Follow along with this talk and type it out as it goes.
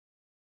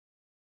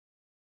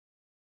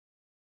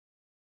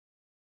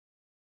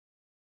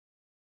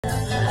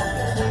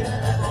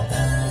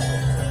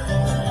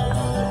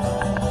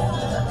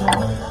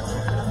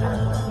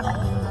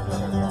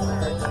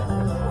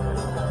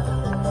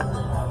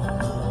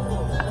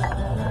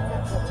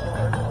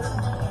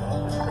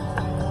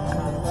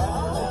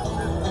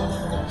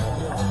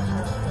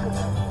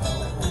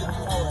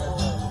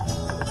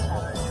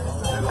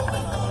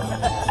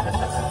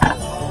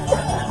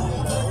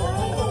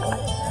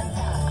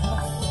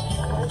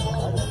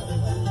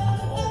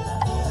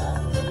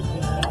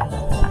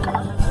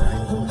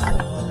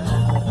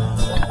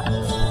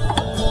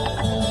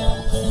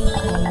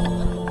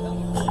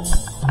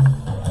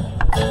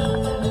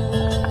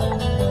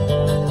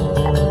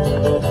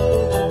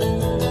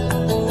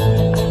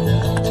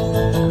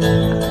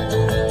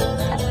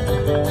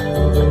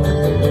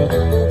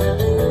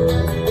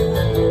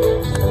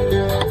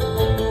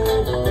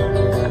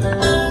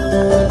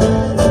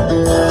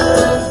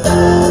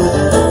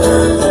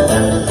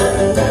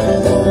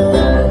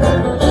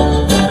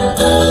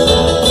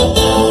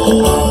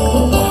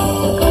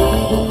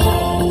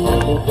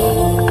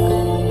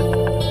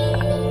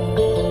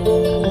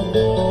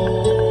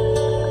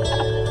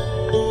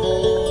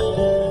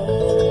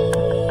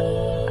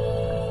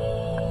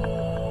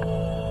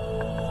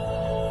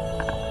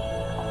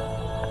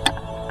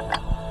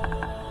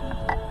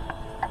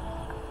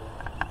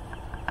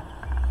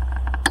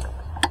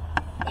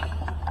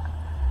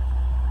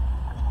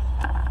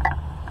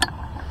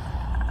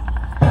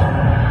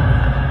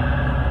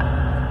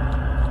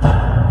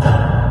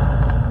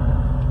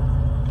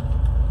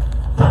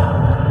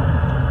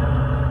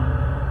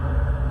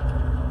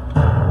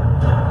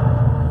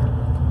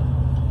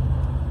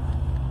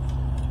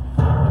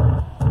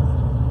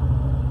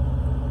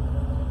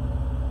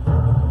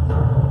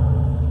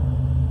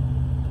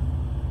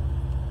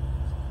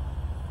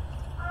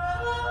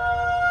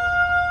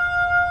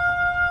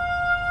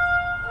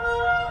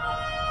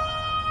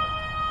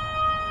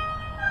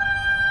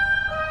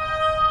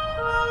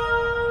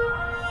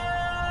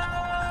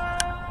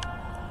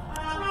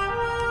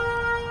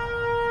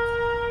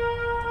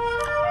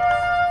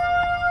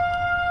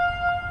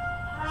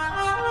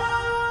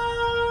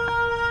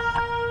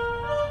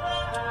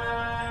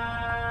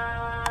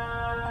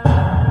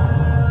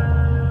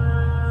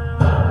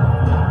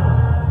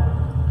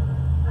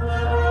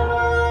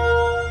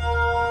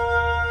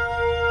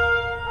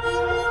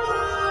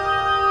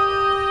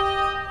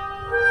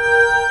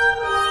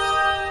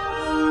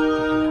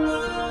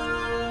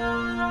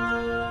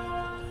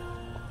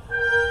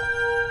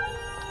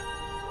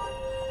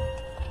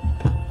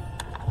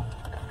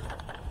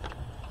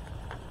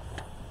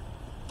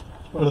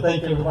want to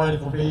thank everybody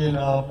for being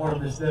part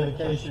of this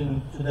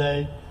dedication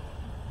today.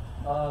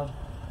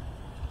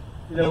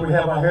 We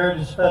have our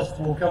Heritage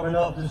Festival coming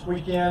up this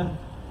weekend.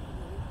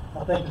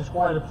 I think it's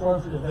quite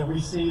appropriate that we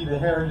see the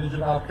heritage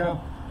of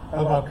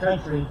our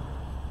country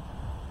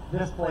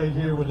displayed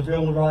here with the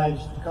Bill of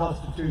Rights, the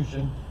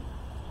Constitution.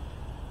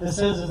 It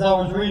says, as I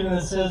was reading,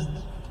 it says,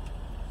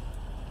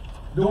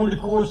 during the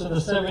course of the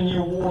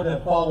 7-year war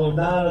that followed,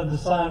 9 of the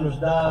signers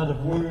died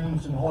of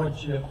wounds and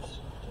hardships.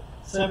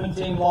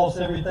 17 lost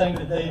everything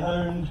that they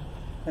owned,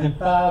 and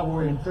 5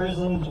 were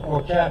imprisoned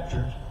or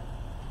captured.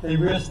 They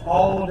risked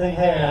all they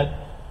had,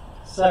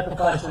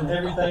 sacrificing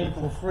everything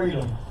for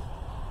freedom.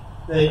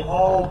 They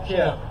all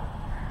kept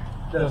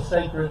their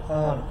sacred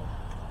honor.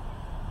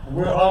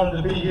 We're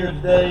honored to be here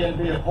today and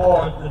be a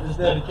part of this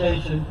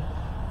dedication.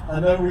 I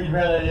know we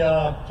had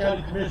a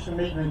county commission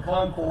meeting in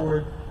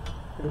Concord.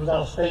 It was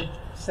our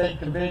state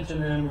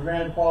convention, and we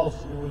ran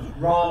across, it was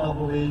Ron, I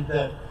believe,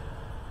 that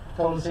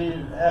told us, he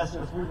asked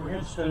us if we were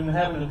interested in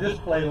having a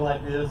display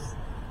like this.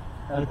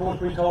 And of course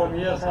we told him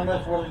yes, how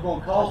much was it going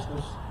to cost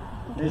us?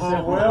 And he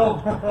said, well,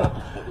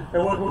 it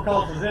wasn't going to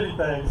cost us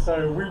anything.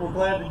 So we were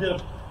glad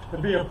to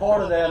be a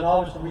part of that, and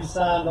obviously we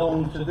signed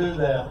on to do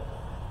that.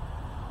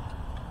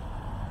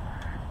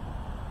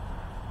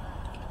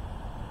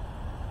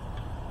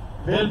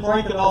 Ben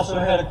Franklin also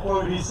had a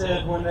quote. He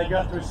said when they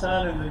got through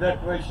signing the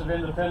Declaration of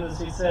Independence,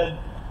 he said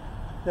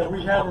that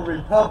we have a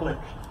republic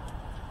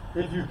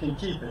if you can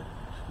keep it.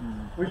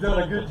 We've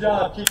done a good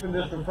job keeping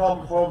this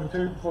republic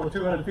for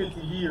 250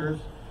 years,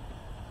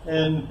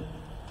 and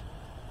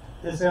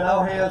it's in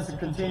our hands to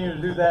continue to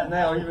do that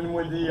now, even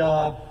with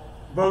the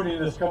voting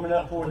that's coming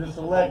up for this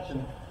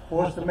election,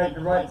 for us to make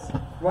the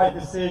right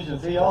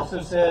decisions. He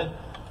also said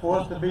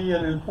for us to be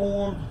an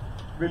informed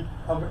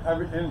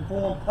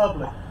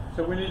public.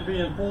 So we need to be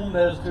informed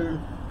as to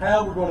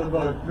how we're going to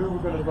vote, who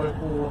we're going to vote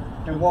for,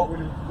 and what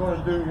we're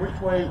going to do, which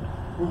way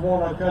we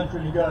want our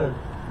country to go.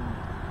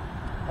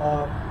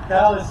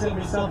 Kyle has sent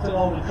me something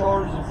on the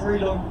Charters of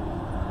Freedom.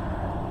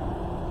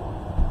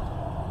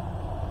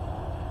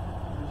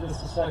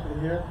 Just a second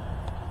here.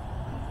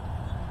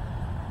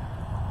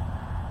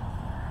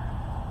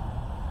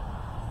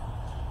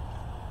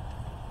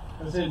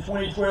 As in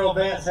 2012,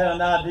 Vance had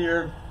an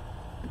idea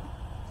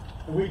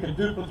that we could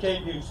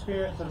duplicate the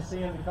experience of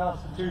seeing the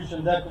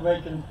Constitution,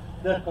 Declaration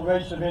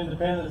of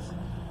Independence.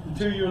 And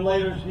 2 years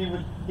later,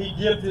 he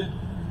gifted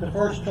the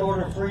first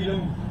Charter of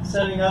Freedom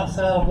setting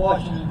outside of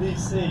Washington,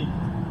 D.C.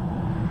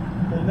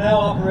 It now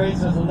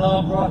operates as a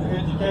nonprofit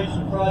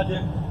education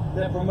project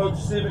that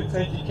promotes civics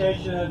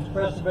education and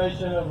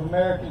preservation of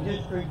American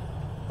history.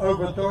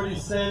 Over 30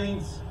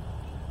 settings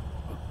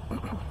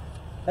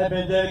have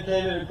been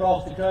dedicated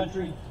across the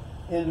country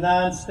in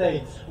 9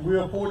 states. We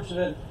are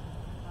fortunate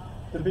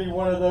to be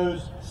one of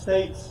those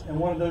states and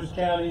one of those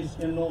counties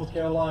in North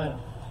Carolina.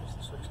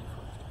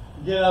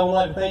 Again, I would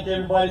like to thank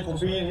everybody for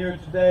being here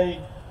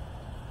today.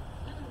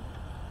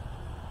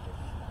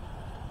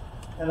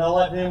 And I'd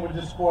like to end with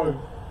this quote.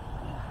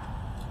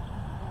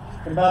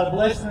 And by the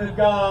blessing of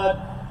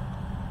God,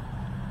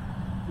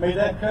 may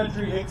that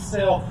country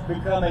itself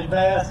become a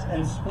vast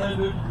and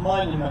splendid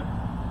monument,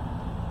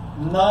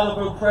 not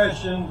of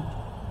oppression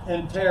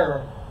and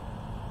terror,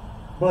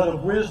 but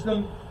of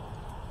wisdom,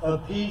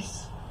 of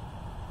peace,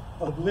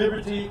 of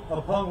liberty,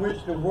 upon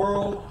which the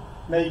world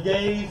may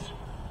gaze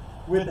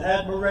with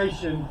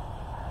admiration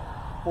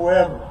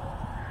forever.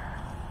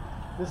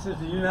 This is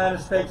the United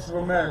States of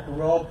America.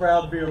 We're all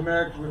proud to be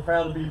Americans. We're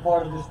proud to be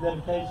part of this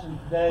dedication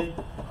today.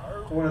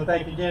 I want to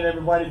thank again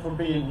everybody for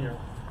being here.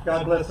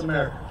 God bless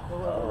America.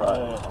 All right.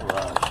 All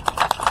right.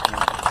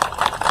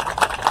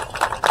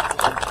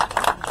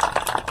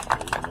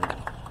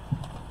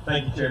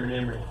 Thank you, Chairman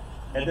Emery.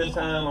 At this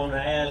time, I'm going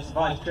to ask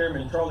Vice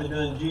Chairman Charlie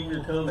Dunn Jr.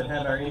 to come and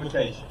have our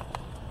invitation.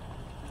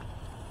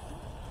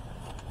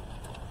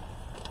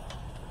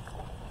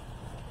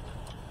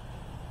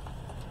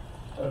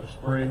 Let us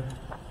pray.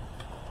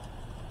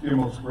 Dear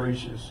most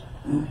gracious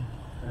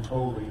and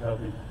holy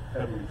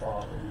Heavenly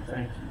Father, we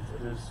thank you for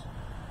this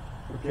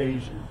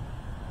occasion.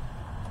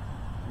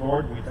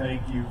 Lord, we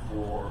thank you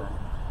for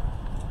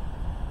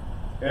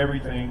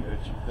everything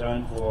that you've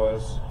done for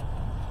us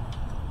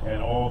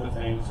and all the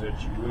things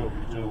that you will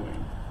be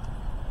doing.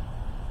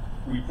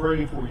 We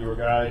pray for your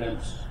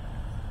guidance,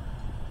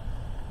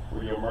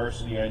 for your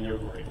mercy and your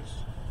grace.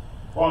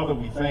 Father,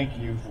 we thank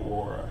you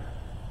for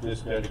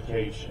this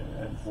dedication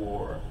and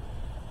for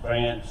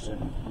Vance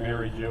and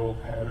Mary Jo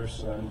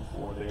Patterson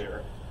for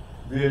their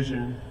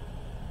vision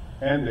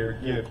and their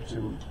gift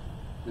to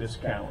this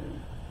county.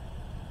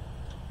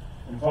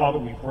 And Father,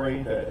 we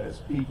pray that as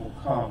people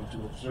come to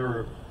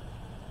observe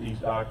these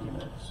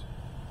documents,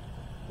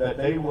 that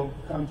they will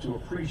come to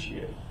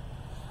appreciate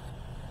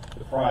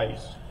the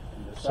price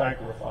and the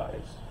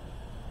sacrifice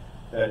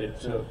that it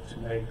took to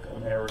make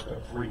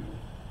America free.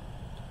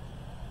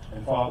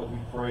 And Father, we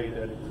pray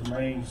that it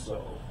remains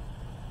so.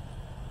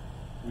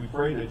 We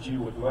pray that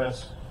you would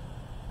bless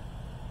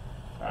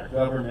our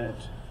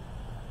government,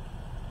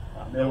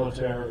 our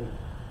military,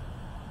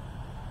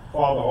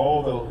 Father,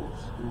 all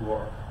those who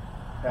are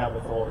have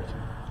authority,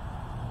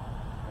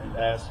 and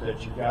ask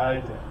that you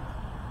guide them.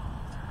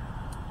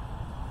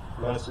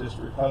 Bless this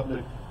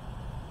republic.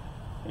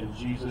 In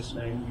Jesus'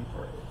 name we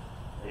pray.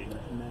 Amen.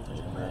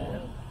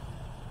 Amen.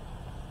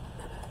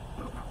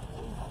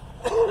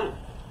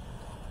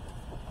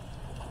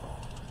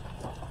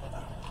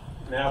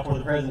 Now for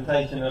the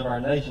presentation of our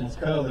nation's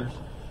colors.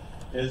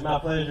 It is my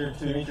pleasure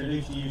to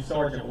introduce to you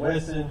Sergeant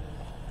Wesson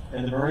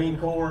and the Marine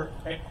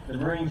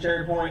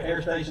Cherry Point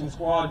Air Station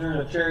Squadron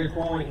of Cherry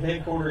Point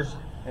Headquarters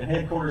and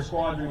Headquarters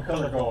Squadron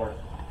Color Guard.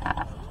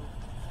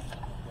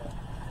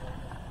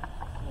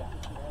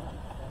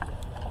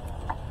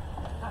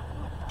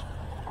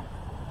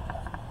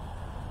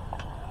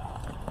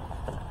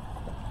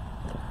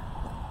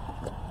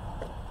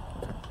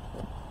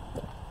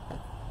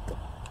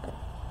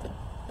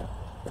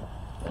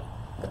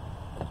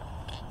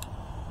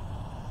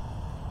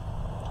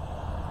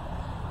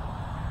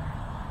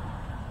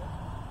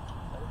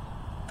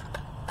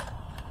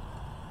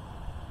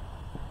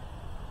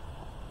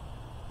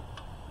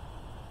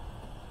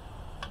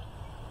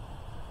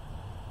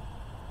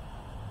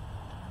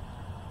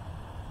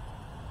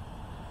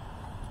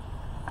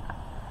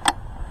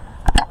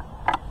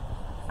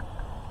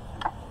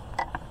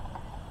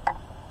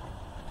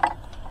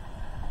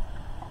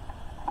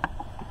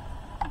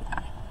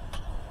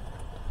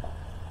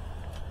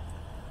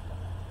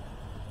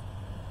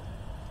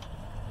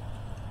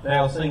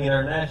 Now singing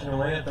our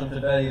national anthem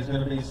today is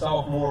going to be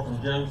sophomore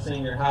from Jones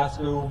Senior High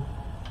School,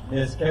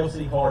 Miss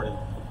Kelsey Harden.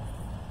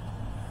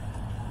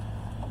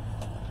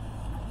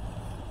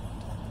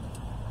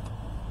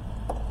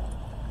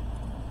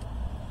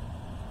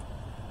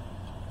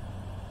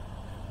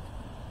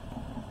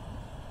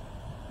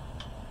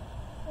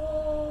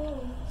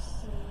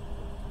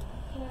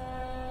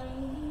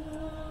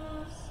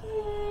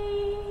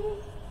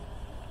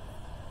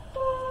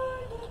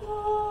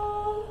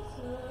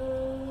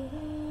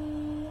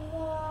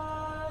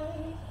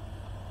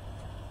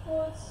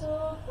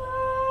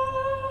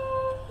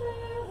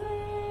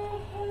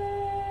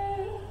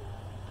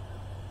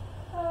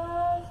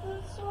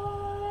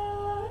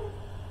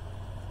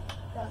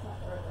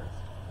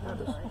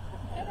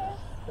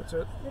 That's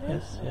it?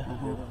 Yes, yeah.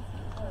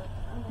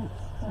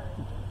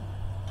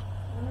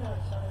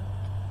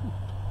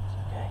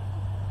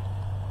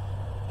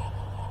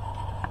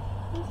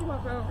 Let's see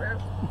what over.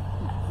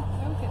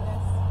 Oh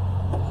goodness.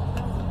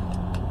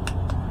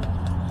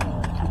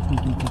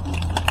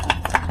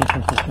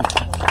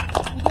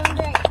 You're doing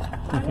great.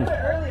 I knew it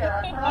earlier, I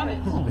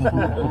promise.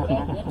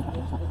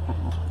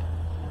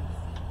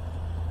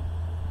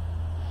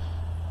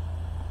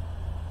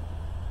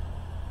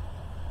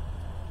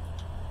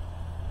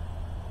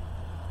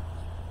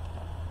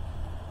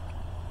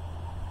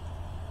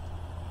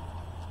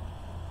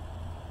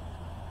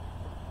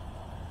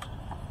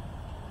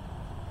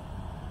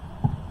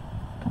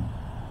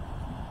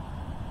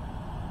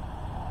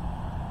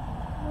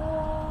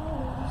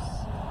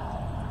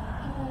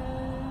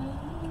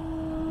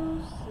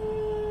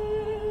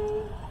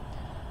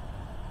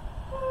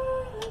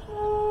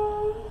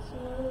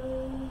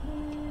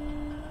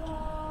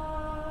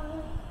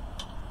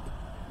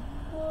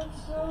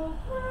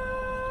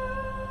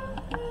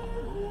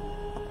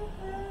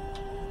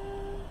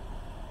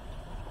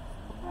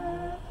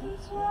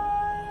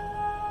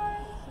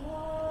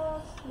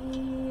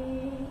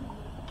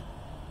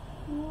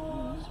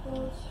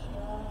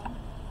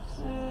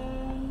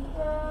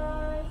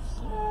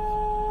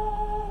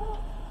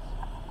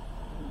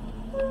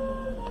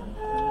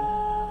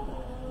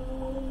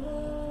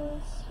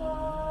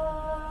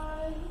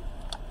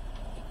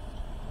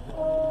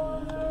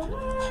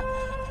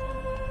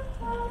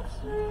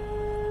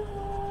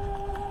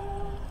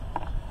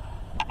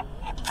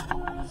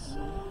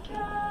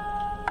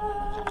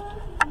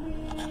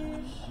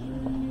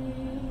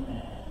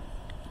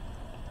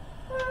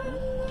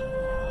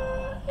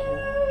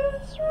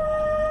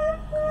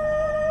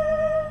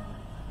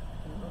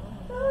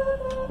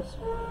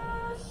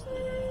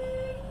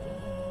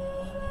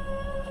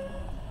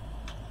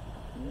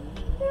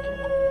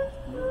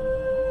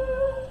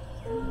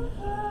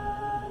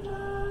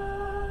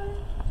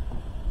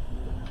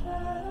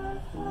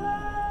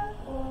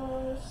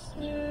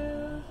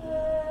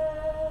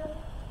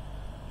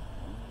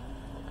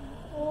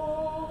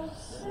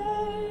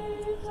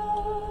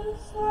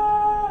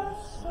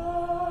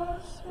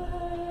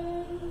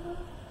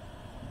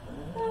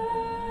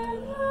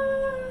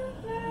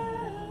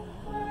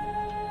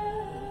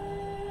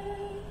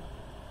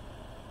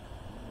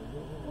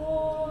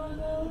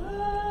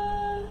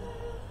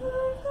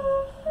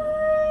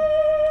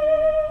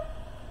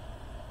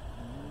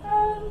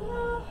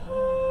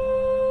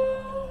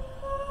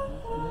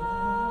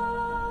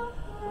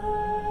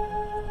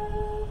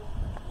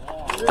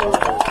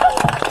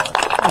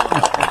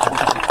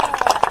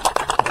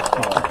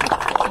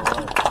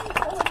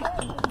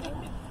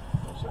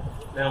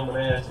 Now I'm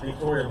going to ask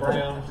Victoria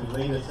Brown to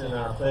lead us in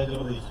our Pledge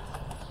of Allegiance.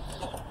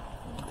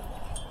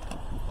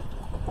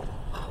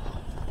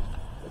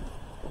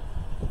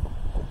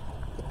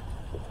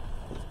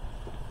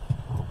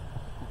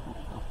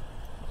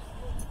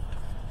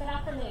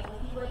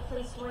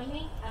 Join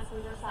me as we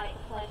recite the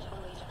Pledge of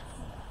Allegiance.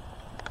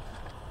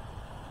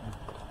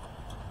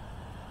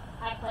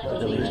 I pledge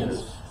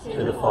Allegiance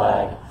to the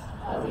flag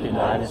of the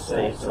United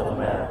States of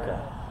America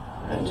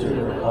and to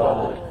the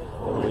republic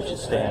for which it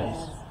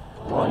stands,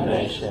 one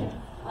nation,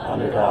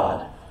 under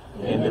God,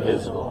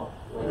 indivisible,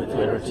 with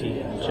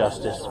liberty and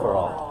justice for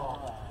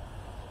all.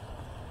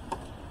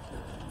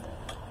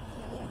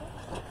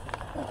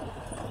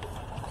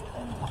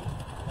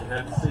 And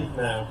have a seat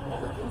now.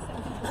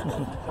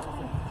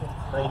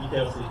 Thank you,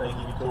 Kelsey. Thank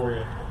you,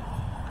 Victoria.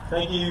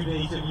 Thank you to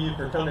each of you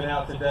for coming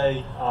out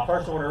today.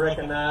 First, I want to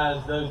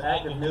recognize those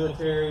active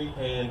military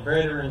and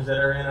veterans that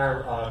are in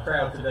our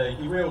crowd today.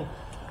 If you will,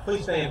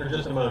 please stand for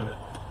just a moment.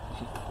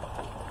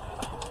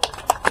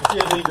 Let's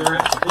give these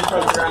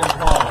folks a round of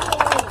applause.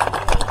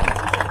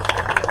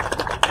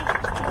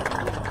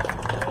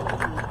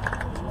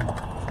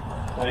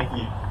 Thank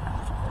you.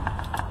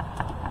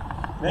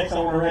 Next, I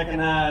want to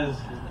recognize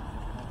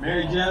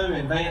Mary Jo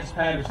and Vance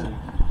Patterson,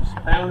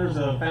 founders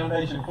of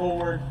Foundation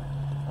Forward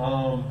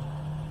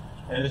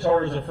and the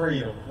Charters of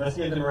Freedom. Let's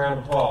give them a round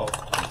of applause.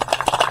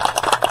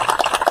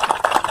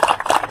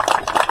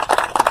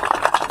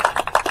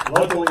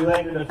 Local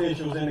elected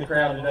officials in the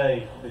crowd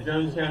today, the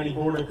Jones County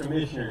Board of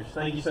Commissioners,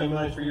 thank you so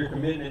much for your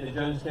commitment to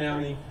Jones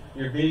County,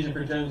 your vision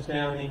for Jones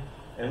County,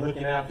 and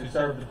looking out to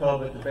serve the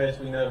public the best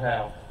we know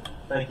how.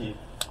 Thank you.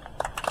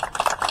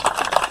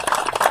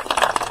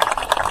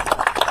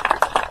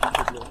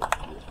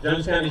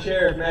 Jones County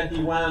Sheriff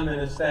Matthew Wyman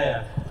and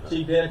staff,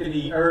 Chief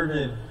Deputy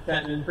Irvin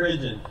Captain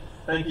Pridgeon,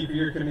 thank you for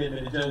your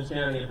commitment to Jones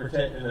County and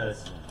protecting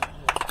us.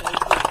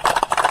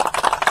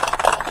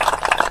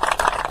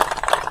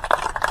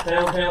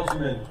 Town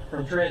Councilman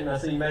from Trenton, I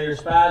see Mayor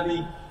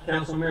Spivey,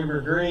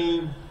 Councilmember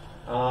Green,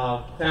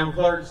 Town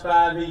Clerk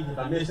Spivey. If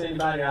I miss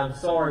anybody, I'm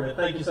sorry, but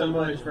thank you so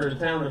much for the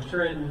town of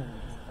Trenton.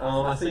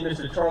 I see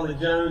Mr. Charlie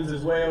Jones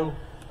as well,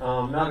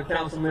 not a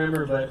council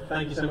member, but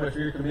thank you so much for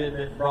your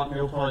commitment, Brock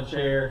Mill Pond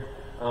Chair,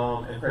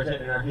 and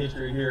protecting our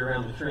history here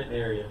around the Trenton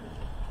area.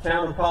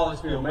 Town of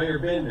Pollocksville, Mayor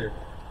Bender,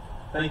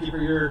 thank you for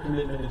your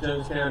commitment to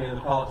Jones County and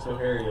the Pollocksville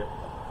area.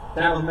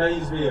 Town of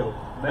Maysville,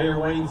 Mayor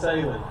Wayne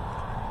Salin.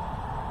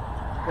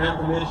 Town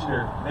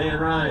Commissioner Dan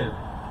Ryan.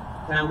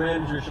 Town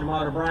Manager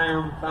Shamata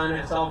Brown.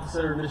 Finance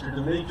Officer Mr.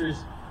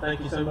 Demetrius,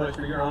 thank you so much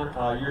for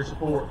your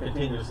support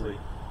continuously.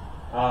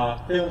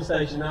 Filling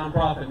Station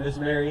Nonprofit Miss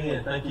Mary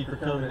Ann, thank you for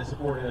coming and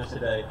supporting us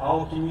today.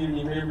 All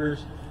community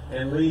members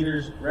and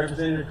leaders,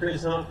 Representative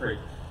Chris Humphrey,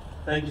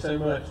 thank you so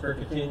much for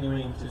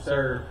continuing to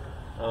serve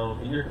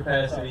in your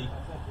capacity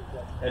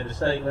at the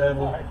state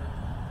level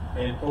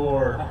and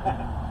for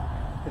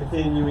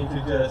continuing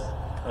to just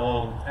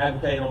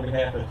advocate on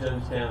behalf of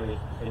Jones County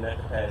in that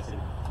capacity.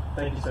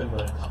 Thank you so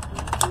much.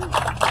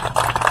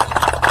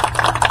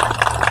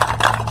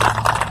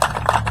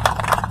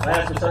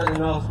 Last but certainly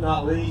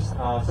not least,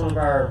 some of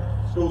our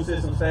school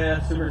system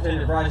staff,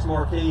 Superintendent Bryce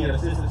Markey and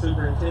Assistant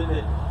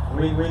Superintendent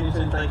Wayne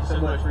Winnington, thank you so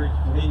much for your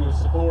continuous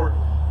support.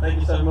 Thank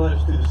you so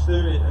much to the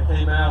student that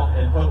came out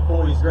and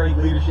poised great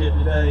leadership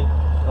today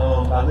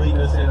by leading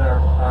us in our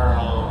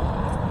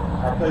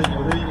pledge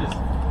of allegiance.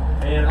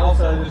 And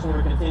also, I just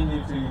want to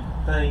continue to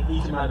thank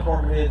each of my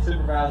department head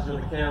supervisors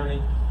of the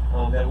county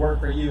that work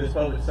for you as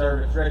public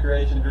servants.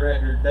 Recreation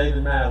Director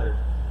David Mallard,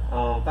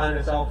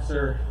 Finance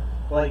Officer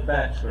Blake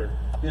Batchelor,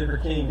 Jennifer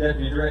King,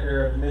 Deputy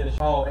Director of Administration,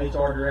 Paul,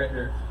 HR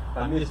Director. If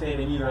I missed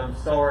any of you, I'm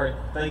sorry.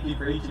 Thank you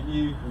for each of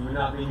you. We would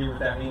not be here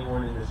without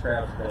anyone in this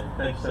crowd today.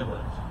 Thank you so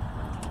much.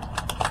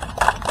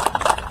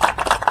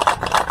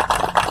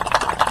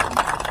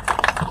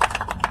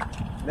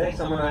 Next,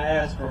 I'm going to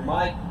ask for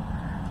Mike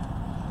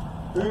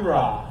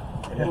Hoorah.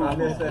 And if I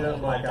messed that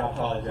up, Mike, I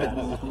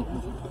apologize.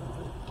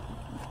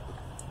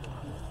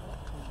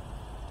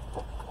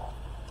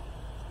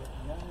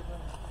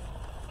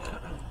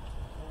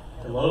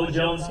 Hello,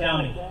 Jones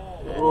County.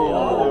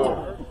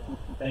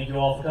 Thank you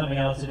all for coming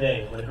out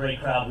today. What a great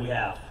crowd we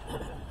have.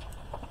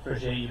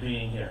 Appreciate you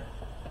being here.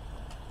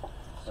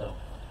 So,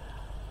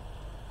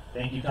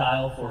 thank you,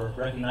 Kyle, for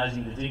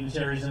recognizing the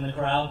dignitaries in the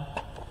crowd.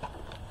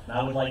 And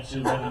I would like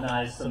to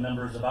recognize some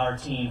members of our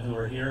team who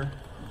are here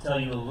and tell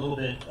you a little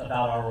bit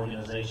about our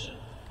organization.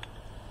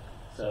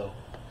 So,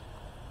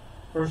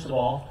 first of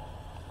all,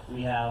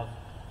 we have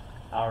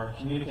our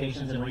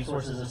Communications and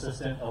Resources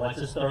Assistant,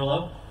 Alexis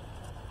Thurlow.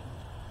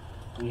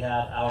 We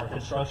have our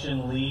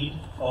Construction Lead,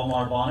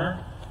 Omar Bonner.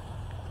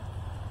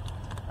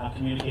 Our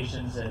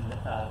Communications and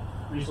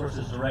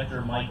Resources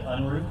Director, Mike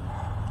Unruh.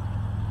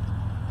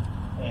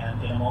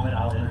 And in a moment,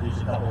 I'll introduce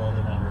a couple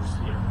other members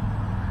here.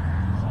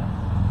 So,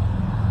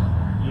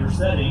 your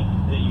setting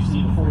that you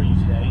see before you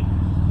today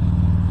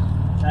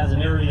has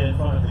an area in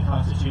front of the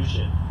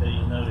Constitution that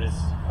you'll notice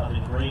of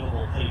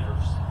engravable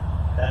papers.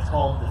 That's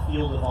called the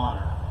Field of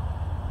Honor.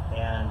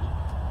 And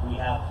we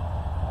have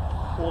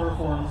order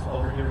forms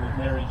over here with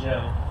Mary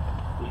Jo.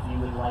 If you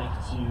would like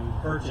to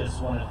purchase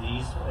one of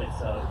these,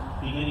 it's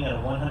beginning at a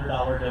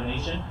 $100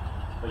 donation,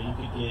 but you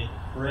could get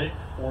brick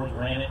or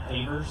granite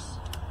pavers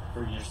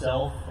for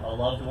yourself, a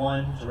loved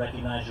one, to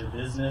recognize your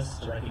business,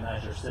 to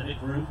recognize your civic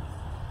group.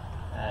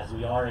 As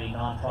we are a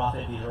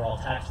nonprofit, these are all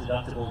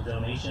tax-deductible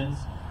donations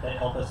that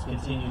help us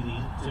continue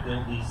to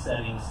build these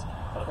settings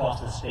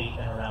across the state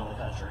and around the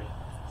country.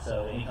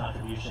 So any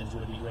contributions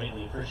would be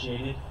greatly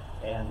appreciated,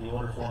 and the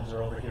order forms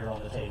are over here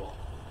on the table.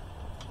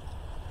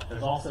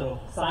 There's also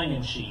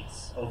sign-in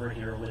sheets over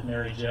here with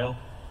Mary Jo.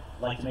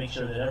 I'd like to make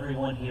sure that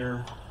everyone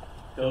here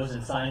goes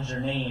and signs your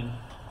name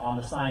on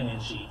the sign-in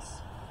sheets,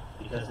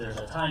 because there's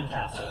a time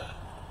capsule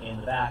in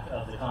the back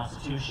of the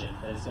Constitution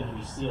that is going to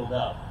be sealed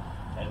up,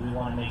 and we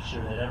want to make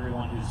sure that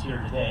everyone who's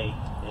here today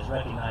is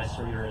recognized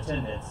for your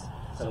attendance.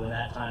 So when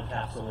that time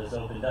capsule is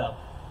opened up,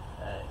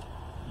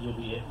 you'll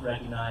be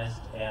recognized,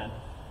 and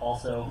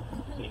also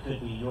it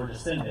could be your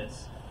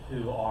descendants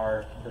who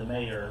are the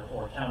mayor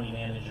or county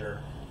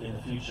manager in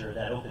the future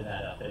that open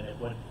that up. And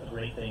what a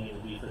great thing it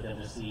would be for them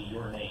to see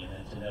your name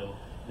and to know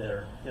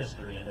their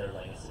history and their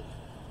legacy.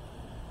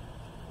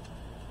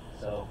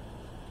 So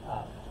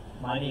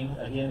my name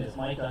again is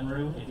Mike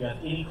Unruh. If you have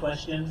any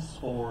questions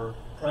for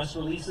press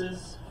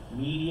releases,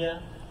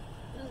 media,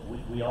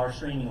 we are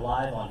streaming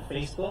live on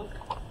Facebook.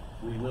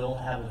 We will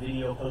have a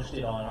video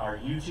posted on our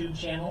YouTube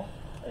channel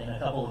in a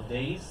couple of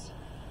days,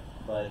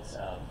 but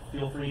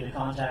feel free to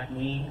contact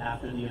me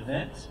after the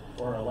event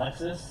or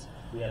Alexis.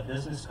 We have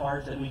business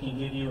cards that we can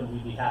give you, and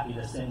we'd be happy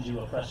to send you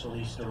a press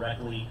release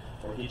directly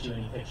or get you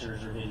any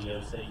pictures or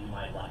videos that you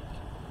might like.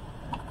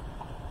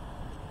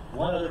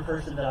 One other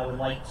person that I would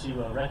like to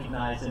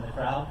recognize in the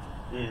crowd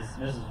is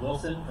Mrs.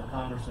 Wilson from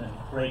Congressman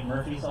Greg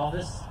Murphy's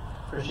office.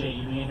 Appreciate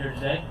you being here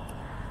today.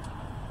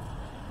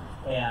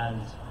 And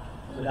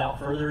without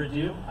further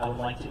ado, I would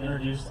like to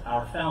introduce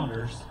our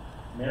founders,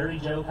 Mary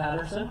Jo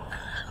Patterson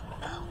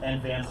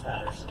and Vance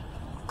Patterson.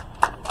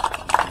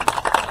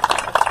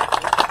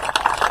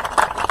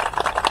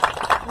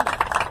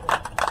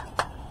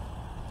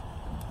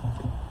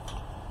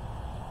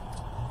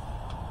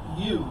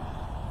 You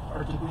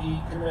are to be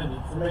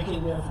commended for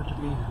making the effort to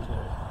be here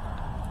today.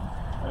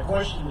 My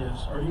question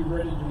is, are you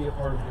ready to be a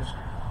part of history?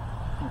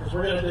 Because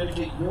we're going to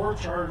dedicate your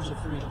charters of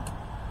freedom.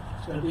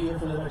 It's going to be here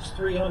for the next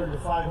 300 to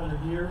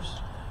 500 years,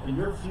 and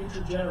your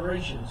future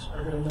generations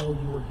are going to know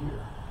you were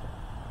here.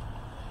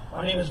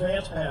 My name is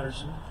Vance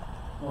Patterson.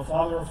 I'm a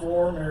father of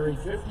 4, married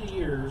 50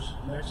 years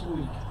next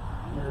week.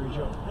 Mary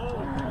Jo.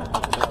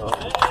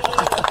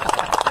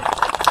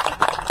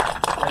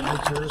 That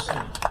makes her a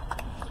saint.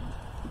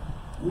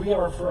 We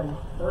are from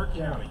Burke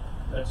County.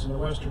 That's in the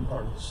western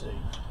part of the state.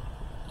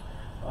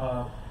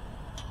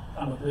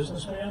 I'm a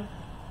businessman.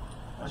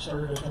 I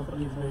started a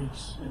company that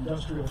makes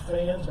industrial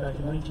fans back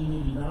in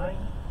 1989.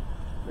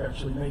 We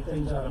actually make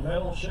things out of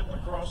metal, ship them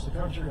across the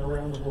country and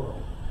around the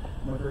world.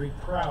 I'm a very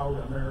proud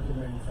American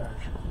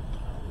manufacturer.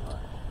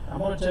 I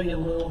want to tell you a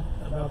little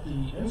about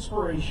the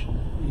inspiration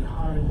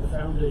behind the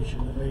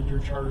foundation that made your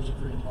Charters of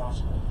Freedom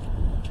possible.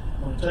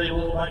 I'm going to tell you a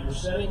little about your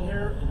setting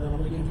here, and then I'm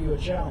going to give you a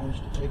challenge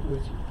to take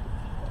with you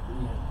at the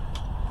end.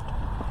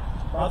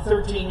 About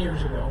 13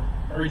 years ago,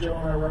 Mary Jo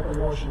and I were up in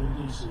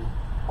Washington, D.C.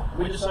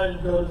 We decided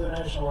to go to the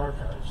National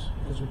Archives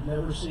because we'd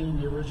never seen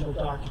the original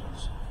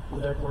documents, the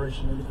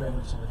Declaration of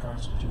Independence and the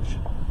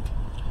Constitution.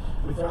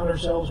 We found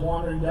ourselves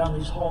wandering down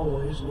these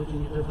hallways,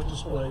 looking at different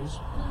displays,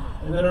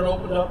 and then it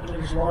opened up into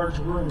this large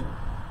room.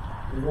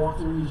 We walked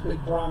through these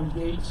big bronze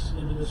gates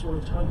into this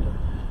rotunda,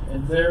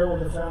 and there were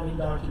the founding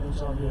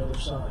documents on the other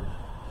side.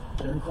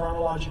 They're in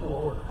chronological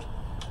order.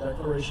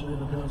 Declaration of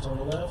Independence on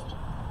the left,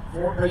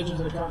 4 pages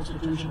of the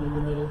Constitution in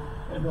the middle,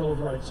 and Bill of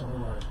Rights on the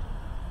right.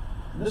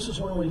 And this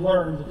is when we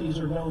learned that these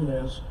are known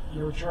as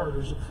your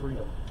Charters of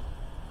Freedom.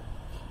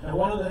 Now,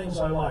 one of the things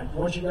I liked,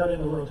 once you got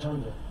in the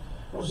rotunda,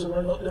 was there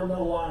were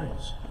no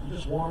lines. You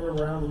just wandered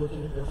around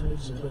looking at different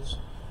exhibits,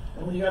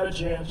 and when you got a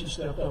chance, you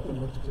stepped up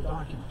and looked at the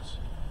documents.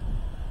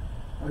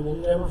 I will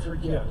never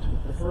forget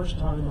the first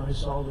time I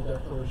saw the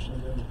Declaration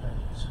of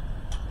Independence,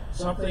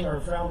 something our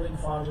founding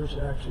fathers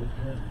had actually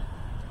penned,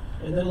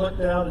 and then looked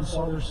down and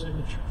saw their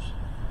signatures.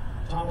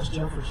 Thomas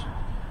Jefferson,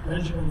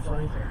 Benjamin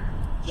Franklin,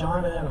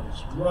 John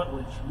Adams,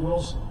 Rutledge,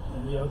 Wilson,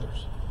 and the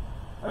others.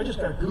 I just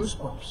got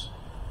goosebumps.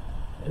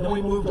 And then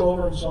we moved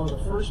over and saw the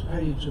first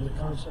page of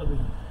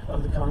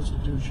the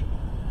Constitution,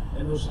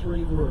 and those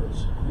 3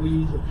 words,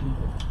 "We the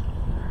people."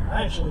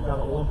 I actually got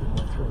a lump in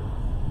my throat.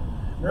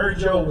 Mary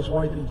Jo was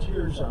wiping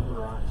tears out of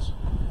her eyes.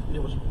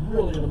 It was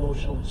really an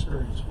emotional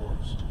experience for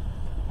us.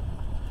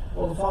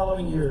 Well, the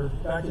following year,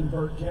 back in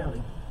Burke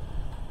County,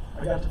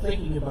 I got to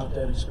thinking about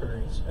that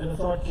experience, and a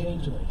thought came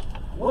to me.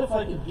 What if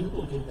I could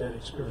duplicate that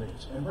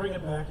experience and bring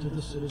it back to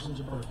the citizens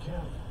of Burke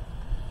County?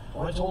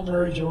 Well, I told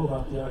Mary Jo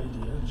about the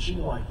idea, and she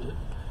liked it,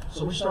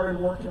 so we started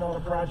working on a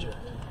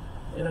project,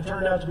 and it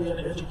turned out to be an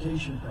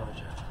education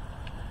project.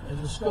 And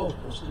the scope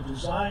was to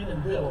design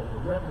and build a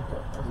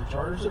replica of the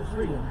Charters of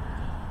Freedom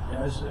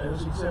as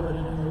exhibited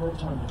in the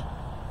rotunda.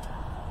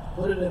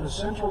 Put it in a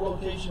central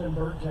location in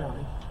Burke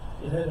County.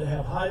 It had to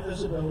have high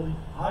visibility,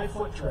 high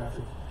foot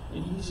traffic,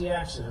 and easy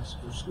access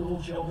for school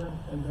children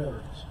and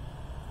veterans.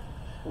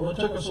 Well, it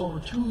took us over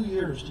 2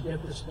 years to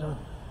get this done,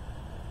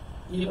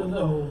 even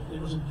though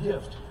it was a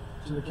gift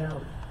to the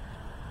county.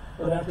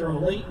 But after a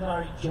late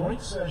night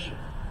joint session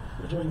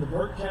between the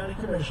Burke County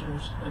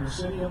Commissioners and the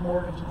City of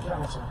Morganton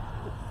Council,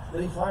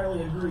 they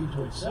finally agreed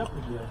to accept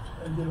the gift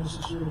and give us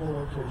a suitable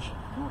location.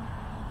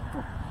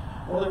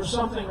 Well, there was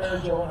something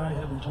Mary Jo and I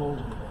hadn't told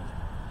anybody.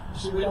 You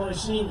see, we'd only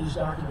seen these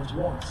documents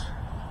once,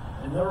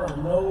 and there are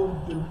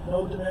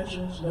no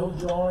dimensions, no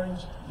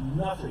drawings,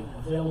 nothing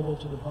available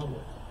to the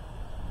public.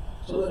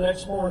 So the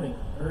next morning,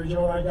 Mary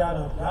Jo and I got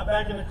up, got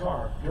back in the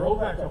car, drove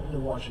back up into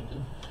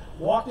Washington,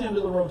 walked into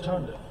the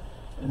rotunda,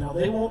 and now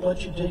they won't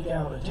let you take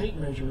out a tape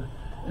measure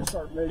and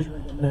start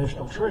measuring the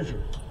national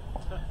treasure.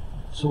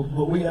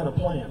 But we had a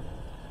plan.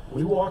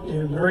 We walked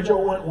in, Mary Jo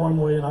went one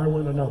way and I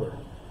went another.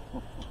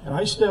 And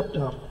I stepped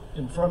up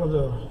in front of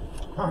the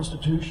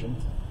Constitution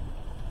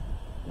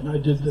and I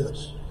did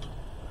this.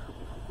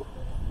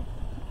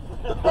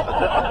 And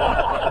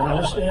I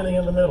was standing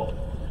in the middle.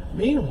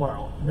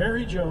 Meanwhile,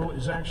 Mary Jo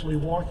is actually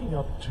walking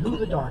up to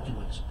the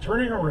documents,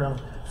 turning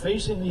around,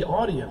 facing the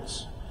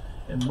audience,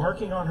 and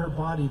marking on her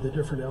body the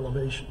different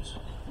elevations.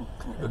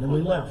 And then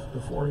we left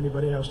before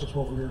anybody asked us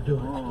what we were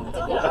doing.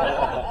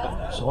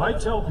 So I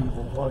tell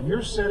people, while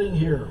you're sitting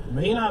here,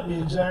 may not be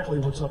exactly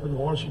what's up in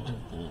Washington.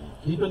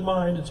 Keep in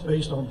mind it's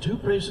based on 2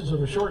 pieces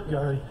of a short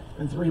guy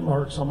and 3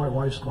 marks on my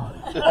wife's body.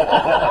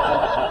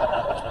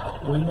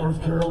 We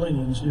North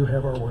Carolinians do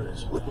have our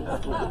ways.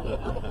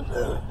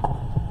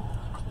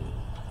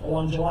 Well,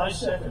 on July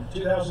 2nd,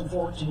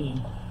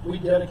 2014, we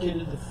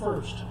dedicated the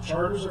first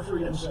Charters of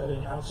Freedom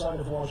setting outside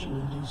of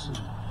Washington, D.C.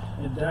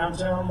 in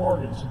downtown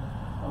Morganton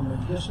on the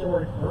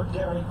historic Burke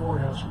County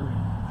Courthouse Green.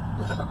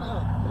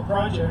 The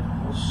project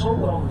was so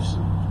well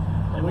received,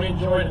 and we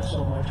enjoyed it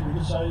so much, we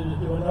decided to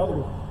do another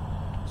one.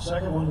 The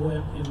second one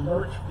went in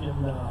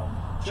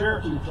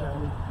Cherokee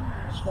County,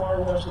 as far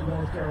west of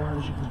North Carolina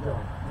as you can go,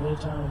 little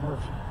town of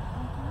Murphy.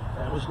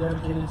 That was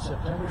dedicated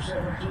September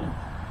 17th,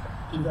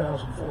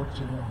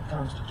 2014 on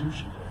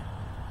Constitution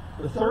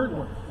Day. The third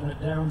one went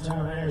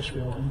downtown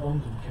Asheville in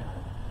Buncombe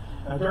County.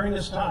 Now during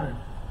this time,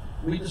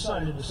 we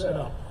decided to set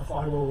up a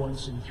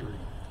 501c3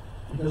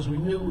 because we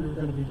knew we were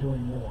going to be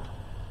doing more.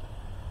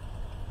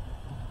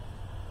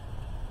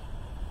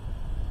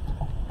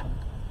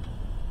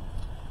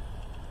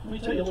 Let me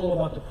tell you a little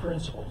about the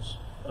principles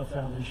of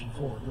Foundation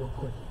Forward real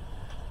quickly.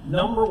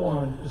 Number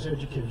 1 is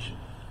education.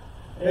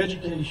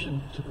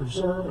 Education to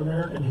preserve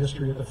American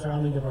history at the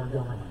founding of our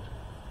government.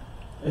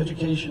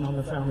 Education on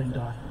the founding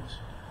documents.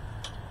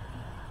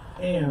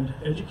 And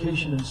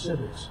education in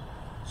civics,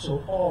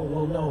 so all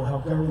will know how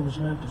government was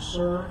meant to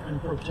serve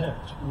and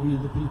protect we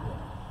the people.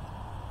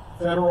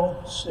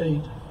 Federal,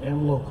 state,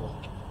 and local.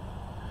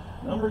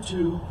 Number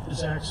 2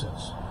 is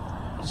access.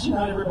 You see,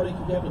 not everybody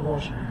can get to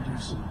Washington,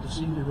 D.C. to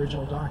see the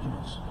original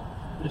documents.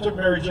 It took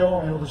Mary Jo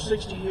and I over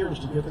 60 years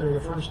to get there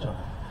the first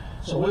time.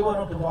 So we want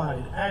to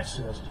provide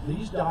access to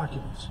these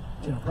documents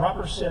in a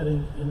proper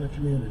setting in the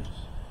communities.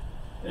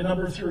 And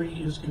number 3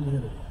 is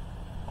community.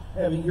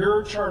 Having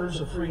your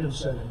Charters of Freedom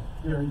setting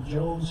here in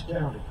Jones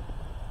County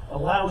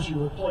allows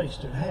you a place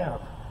to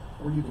have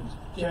where you can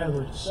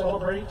gather to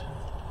celebrate,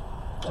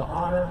 to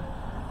honor,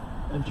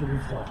 and to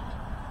reflect.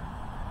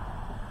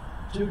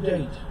 To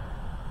date,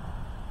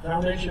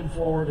 Foundation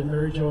Forward and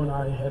Mary Jo and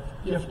I have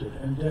gifted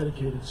and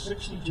dedicated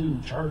 62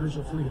 Charters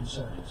of Freedom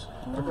settings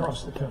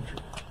across the country.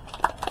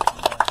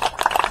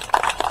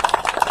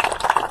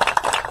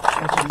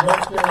 That's in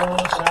North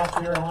Carolina, South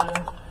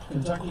Carolina,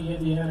 Kentucky,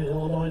 Indiana,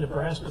 Illinois,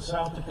 Nebraska,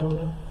 South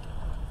Dakota,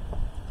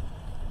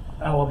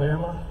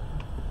 Alabama,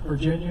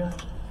 Virginia.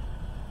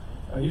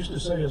 I used to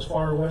say as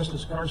far west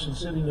as Carson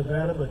City,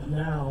 Nevada, but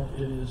now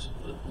it is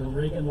the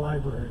Reagan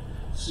Library,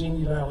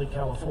 Simi Valley,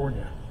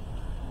 California,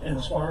 and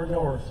as far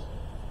north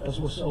as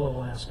Wasilla,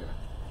 Alaska.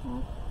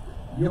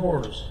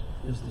 Yours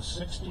is the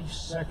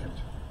 62nd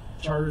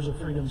Charters of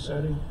Freedom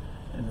setting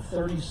and the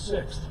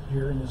 36th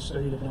here in the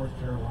state of North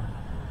Carolina.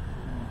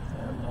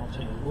 And I'll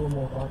tell you a little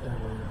more about that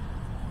later.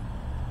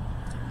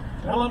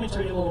 Now let me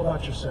tell you a little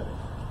about your setting.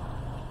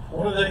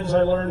 One of the things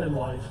I learned in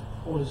life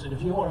was that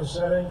if you want a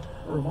setting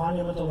or a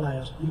monument to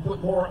last, you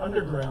put more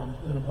underground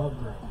than above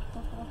ground.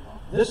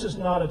 This is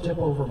not a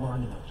tip-over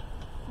monument.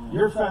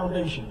 Your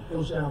foundation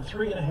goes down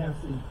 3.5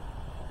 feet.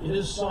 It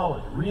is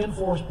solid,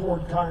 reinforced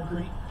poured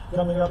concrete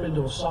coming up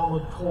into a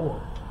solid core.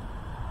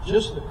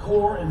 Just the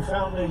core and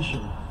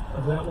foundation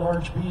of that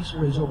large piece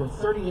weighs over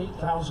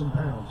 38,000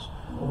 pounds,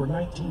 over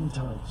 19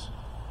 tons.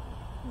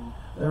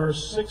 There are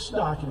 6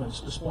 documents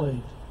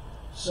displayed,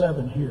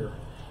 7 here.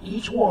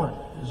 Each one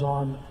is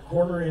on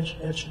 1/4 inch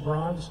etched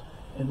bronze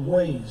and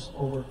weighs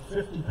over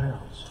 50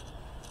 pounds.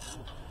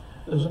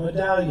 There's a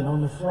medallion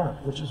on the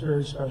front, which is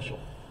very special.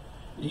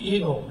 The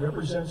eagle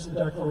represents the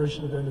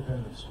Declaration of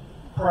Independence.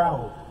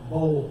 Proud,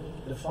 bold,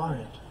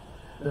 defiant.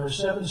 There are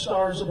 7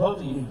 stars above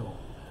the eagle,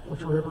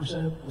 which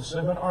represent the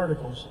 7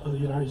 articles of the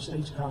United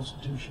States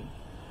Constitution.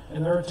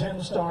 And there are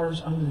 10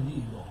 stars under the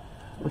eagle,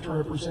 which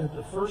represent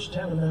the first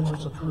 10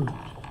 amendments approved,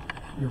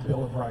 your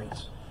Bill of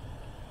Rights.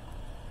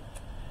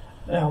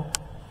 Now,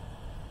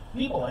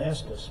 people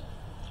ask us,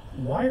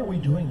 why are we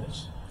doing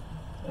this?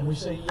 And we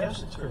say,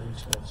 yes, it's very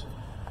expensive,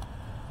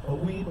 but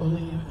we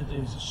believe it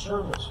is a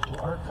service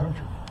to our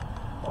country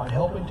by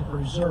helping to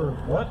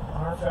preserve what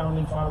our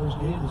founding fathers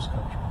gave this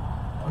country,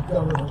 a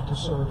government to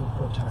serve and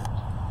protect.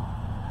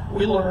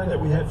 We learned that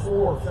we had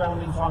 4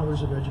 founding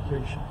fathers of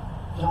education: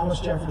 Thomas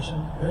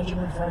Jefferson,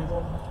 Benjamin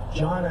Franklin,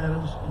 John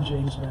Adams, and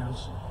James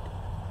Madison.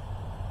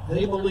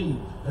 They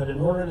believed that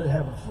in order to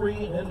have a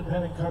free and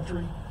independent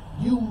country,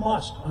 you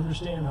must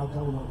understand how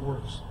government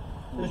works,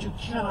 that you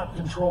cannot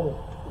control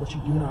what you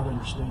do not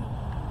understand.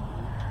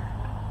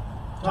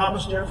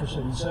 Thomas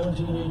Jefferson in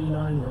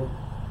 1789 wrote,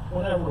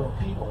 "Whenever a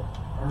people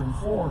are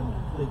informed,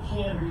 they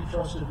can be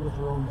trusted with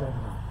their own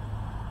government."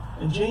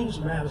 And James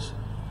Madison,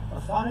 a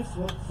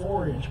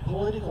 5'4"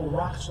 political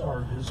rock star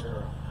of his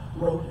era,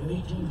 wrote in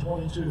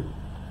 1822,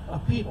 "A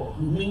people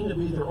who mean to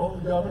be their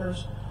own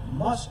governors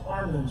must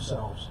arm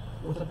themselves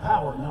with the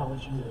power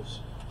knowledge gives."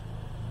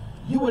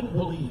 You wouldn't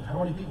believe how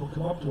many people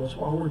come up to us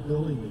while we're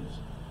building these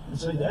and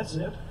say, "That's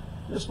it?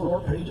 Just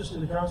 4 pages to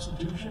the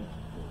Constitution?"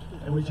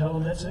 And we tell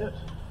them that's it.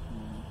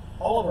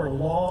 All of our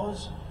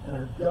laws and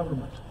our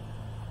government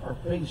are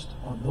based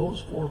on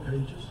those 4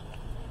 pages.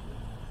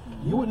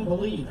 You wouldn't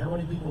believe how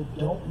many people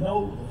don't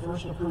know the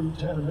first approved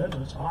 10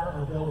 amendments are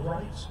our Bill of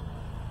Rights.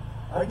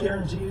 I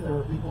guarantee there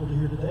are people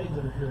here today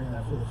that are hearing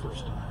that for the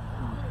first time.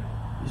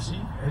 You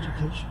see,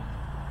 education.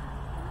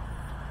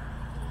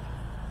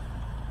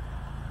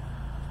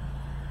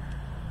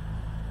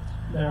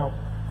 Now,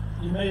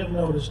 you may have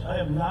noticed I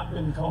have not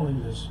been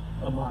calling this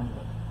a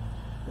monument.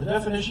 The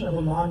definition of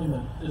a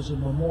monument is a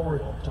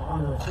memorial to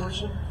honor a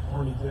person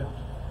or an event.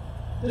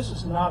 This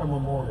is not a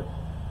memorial.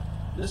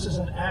 This is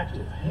an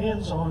active,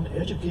 hands-on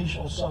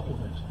educational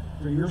supplement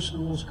for your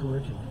school's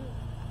curriculum.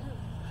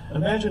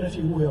 Imagine, if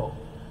you will,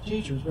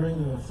 teachers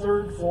bringing their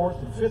 3rd, 4th,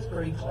 and 5th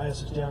grade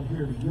classes down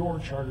here to your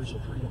Charters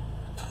of Freedom.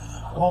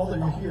 While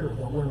they're here,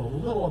 they'll learn a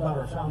little about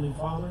our founding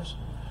fathers,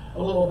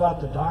 a little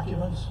about the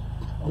documents,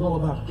 a little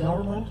about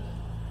government,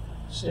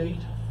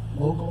 state,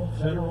 local,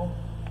 federal,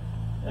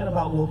 and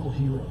about local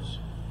heroes.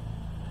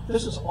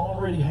 This is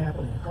already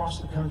happening across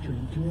the country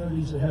in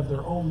communities that have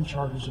their own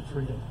Charters of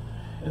Freedom.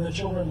 And the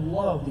children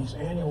love these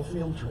annual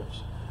field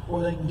trips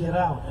where they can get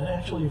out and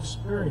actually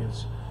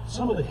experience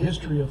some of the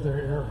history of their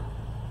era.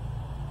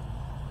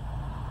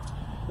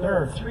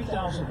 There are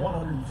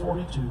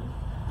 3,142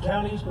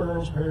 counties,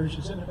 boroughs,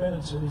 parishes,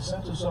 independent cities,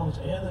 census zones,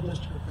 and the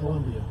District of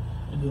Columbia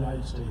in the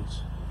United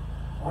States.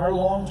 Our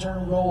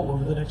long-term goal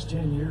over the next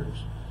 10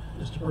 years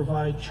is to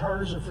provide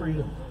Charters of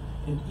Freedom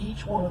in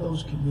each one of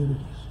those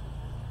communities.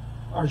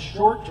 Our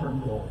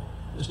short-term goal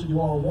is to do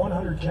all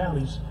 100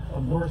 counties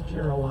of North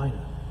Carolina.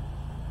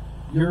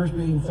 Yours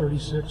being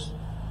 36,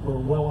 we're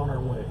well on our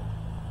way.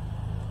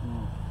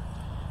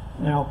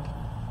 Now,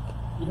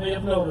 you may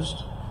have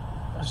noticed,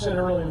 I said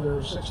earlier there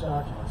were 6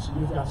 documents,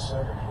 and you've got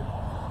 7 here.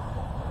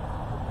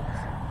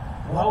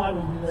 While I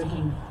would be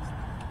making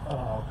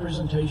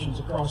presentations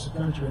across the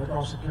country and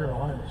across the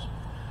Carolinas,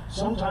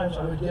 sometimes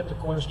I would get the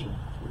question,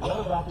 what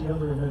about the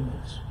other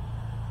amendments?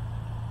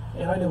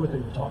 And I knew what they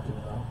were talking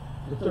about.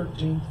 The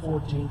 13th,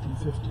 14th, and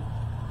 15th.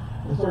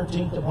 The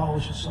 13th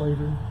abolishes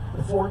slavery.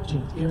 The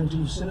 14th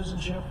guarantees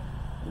citizenship.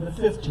 And the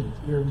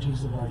 15th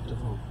guarantees the right to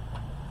vote.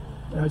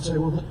 And I'd say,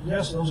 well,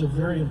 yes, those are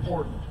very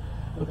important,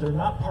 but they're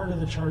not part of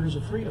the Charters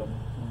of Freedom,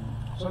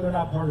 so they're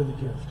not part of the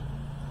gift.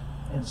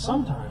 And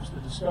sometimes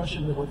the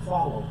discussion that would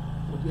follow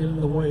would get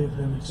in the way of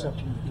them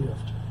accepting the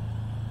gift.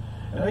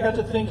 And I got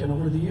to thinking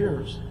over the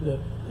years that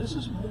this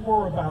is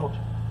more about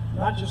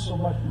not just so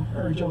much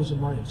Mary Jo's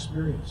and my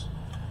experience,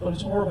 but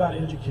it's more about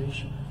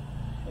education.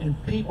 And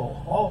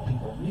people, all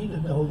people, need to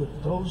know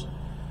that those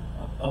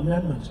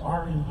amendments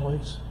are in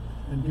place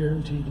and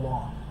guaranteed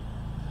law.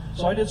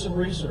 So I did some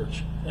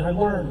research, and I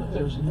learned that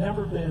there's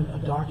never been a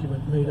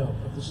document made up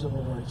of the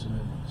Civil Rights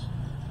Amendments.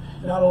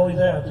 Not only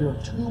that, there are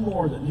 2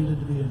 more that needed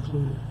to be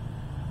included.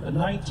 The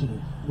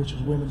 19th, which is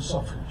women's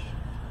suffrage,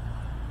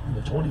 and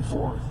the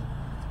 24th,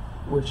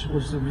 which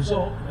was the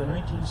result of the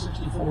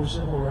 1964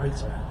 Civil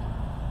Rights Act.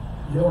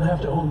 You don't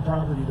have to own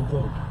property to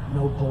vote,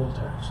 no poll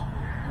tax.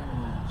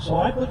 So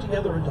I put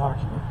together a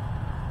document,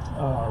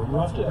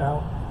 roughed it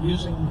out,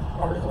 using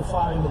Article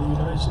 5 of the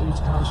United States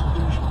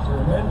Constitution for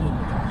amending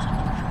the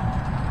Constitution.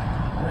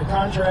 And I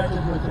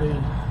contracted with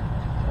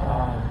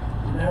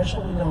a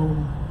nationally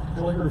known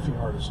calligraphy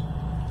artist,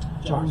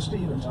 John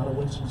Stevens, out of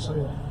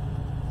Winston-Salem.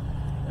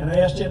 And I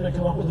asked him to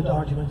come up with a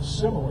document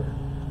similar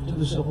to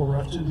the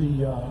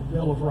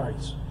Bill of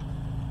Rights.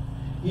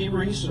 He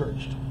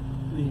researched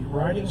the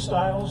writing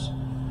styles,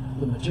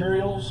 the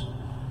materials,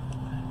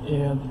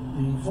 and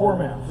the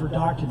format for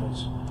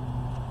documents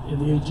in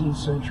the 18th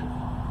century.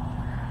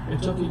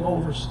 It took him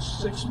over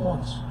 6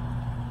 months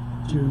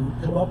to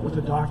come up with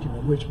a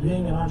document, which,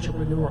 being an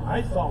entrepreneur,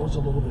 I thought was a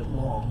little bit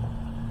long.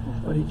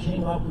 But he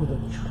came up with a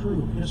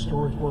true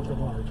historic work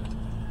of art,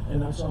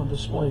 and that's on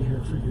display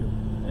here for you.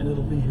 And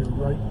it'll be here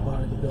right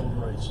by the Bill of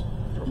Rights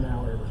from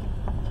now ever.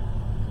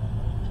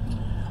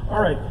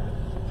 All right,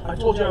 I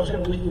told you I was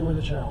going to leave you with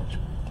a challenge.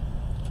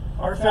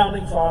 Our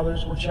founding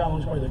fathers were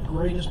challenged by the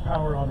greatest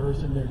power on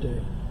earth in their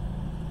day,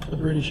 the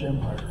British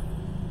Empire.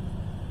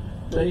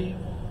 They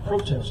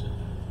protested.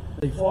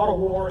 They fought a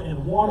war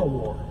and won a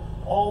war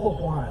all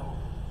the while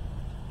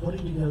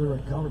putting together a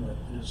government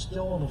that is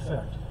still in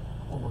effect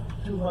over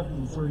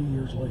 230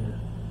 years later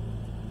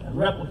and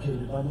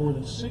replicated by more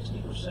than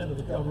 60% of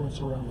the governments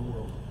around the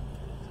world.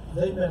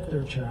 They met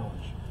their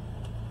challenge.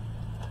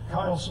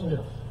 Kyle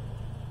Smith,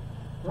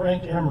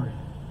 Frank Emery,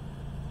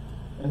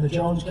 and the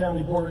Jones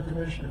County Board of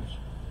Commissioners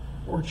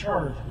were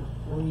charged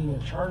with bringing a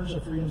Charters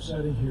of Freedom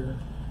setting here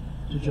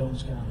to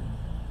Jones County.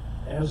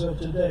 As of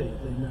today,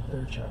 they met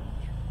their challenge.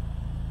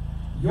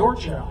 Your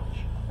challenge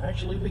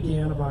actually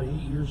began about 8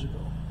 years ago.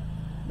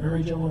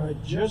 Mary Jo and I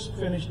just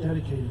finished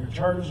dedicating our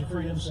Charters of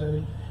Freedom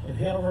setting at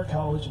Hanover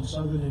College in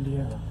southern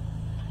Indiana.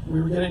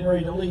 We were getting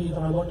ready to leave,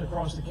 and I looked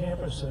across the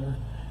campus center,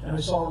 and I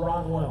saw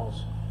Ron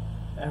Wells,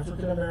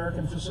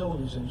 African-American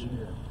facilities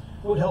engineer,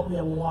 who had helped me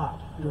a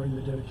lot during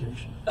the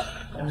dedication.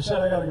 And I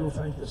said, I gotta go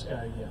thank this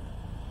guy again.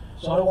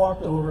 So I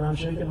walked over, I'm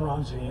shaking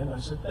Ron's hand, I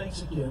said,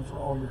 thanks again for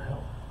all your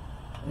help.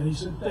 And he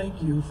said,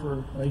 thank you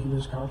for making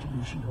this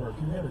contribution to our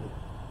community.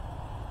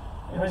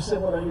 And I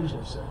said what I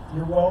usually say,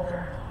 you're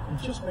welcome,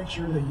 and just make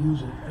sure they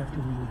use it after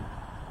we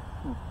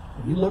leave.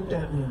 And he looked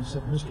at me and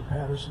said, Mr.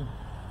 Patterson,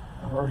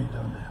 I've already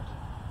done that.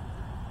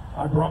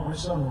 I brought my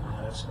son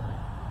over last night,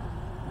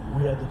 and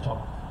we had to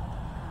talk.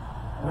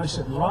 And I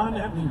said, Ron,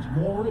 that means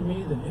more to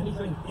me than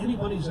anything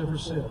anybody's ever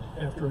said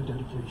after a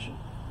dedication.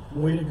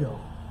 Way to go.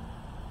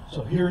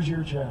 So here's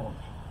your challenge.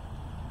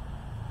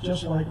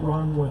 Just like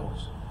Ron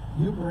Wells,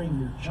 you bring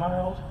your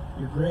child,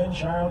 your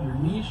grandchild, your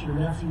niece, your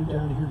nephew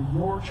down here to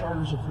your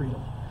Charters of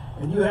Freedom.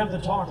 And you have the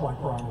talk like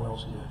Ron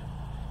Wells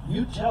did.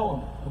 You tell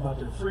them about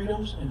their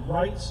freedoms and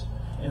rights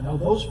and how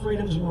those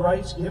freedoms and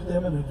rights give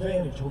them an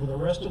advantage over the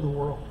rest of the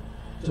world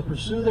to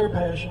pursue their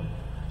passion,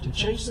 to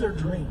chase their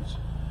dreams,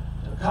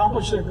 to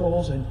accomplish their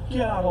goals, and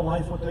get out of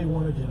life what they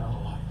want to get out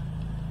of life.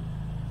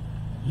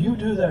 You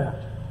do that,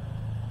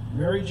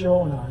 Mary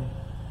Jo and I,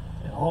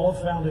 and all of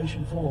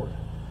Foundation Forward.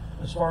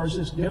 As far as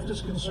this gift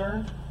is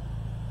concerned,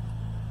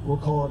 we'll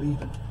call it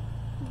even.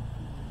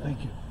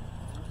 Thank you.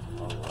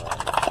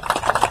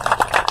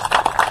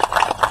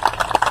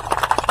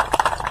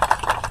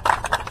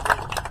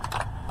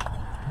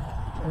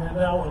 And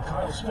now will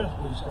Kyle Smith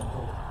please come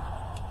forward.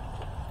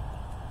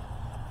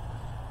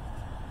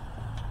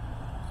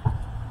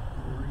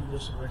 We'll read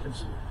this so I can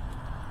see it.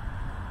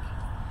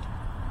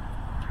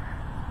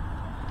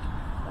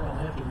 I don't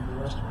have to read the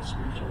rest of my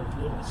speech. I've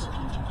given it 62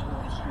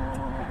 times.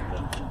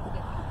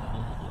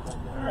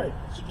 All right,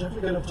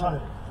 certificate of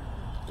title.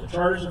 The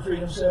Charters of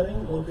Freedom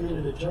setting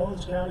located at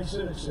Jones County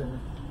Civic Center,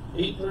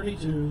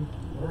 832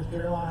 North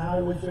Carolina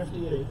Highway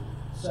 58,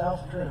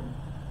 South Trenton,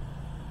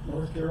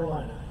 North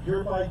Carolina.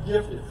 Hereby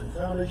gifted from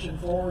Foundation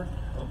Forward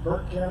of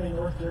Burke County,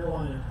 North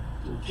Carolina,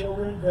 to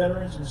children,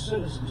 veterans, and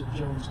citizens of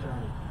Jones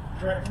County,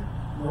 Trenton,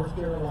 North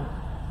Carolina.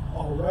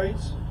 All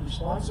rights,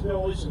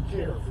 responsibilities, and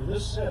care for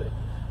this setting,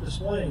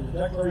 displaying the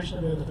Declaration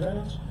of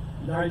Independence,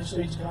 United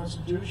States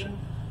Constitution,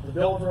 the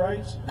Bill of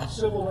Rights, and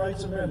Civil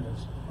Rights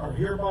Amendments, are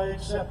hereby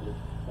accepted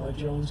by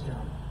Jones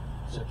County.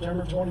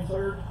 September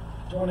 23rd,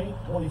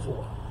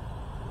 2024.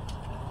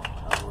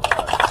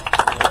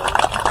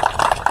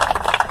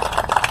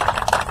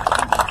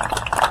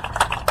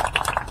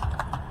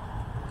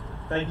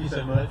 Thank you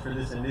so much for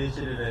this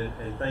initiative,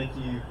 and thank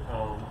you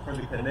for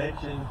the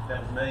connection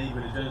that was made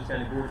with the Jones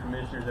County Board of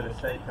Commissioners at a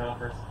state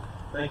conference.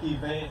 Thank you,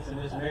 Vance and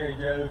Miss Mary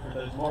Jo, for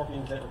those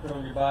markings that were put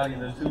on your body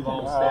and those 2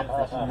 long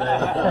steps that you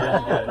made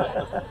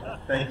years ago.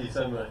 Thank you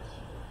so much.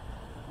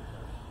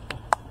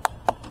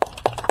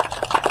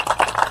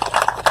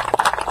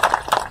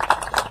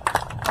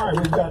 All right,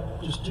 we've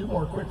got just 2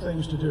 more quick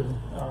things to do.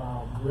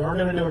 We are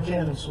going to do a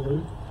cannon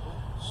salute.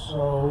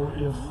 So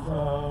if,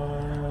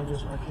 I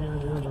guess my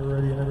cannon are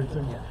ready and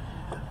everything.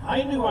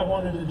 I knew I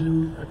wanted to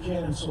do a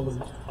cannon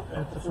salute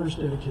at the first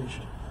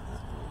dedication,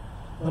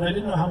 but I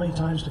didn't know how many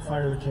times to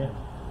fire the cannon.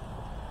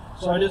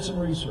 So I did some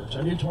research.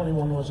 I knew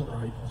 21 wasn't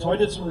right. So I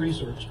did some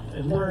research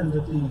and learned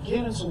that the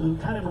cannon salute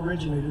kind of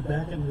originated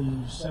back in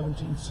the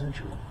 17th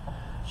century.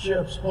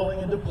 Ships pulling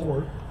into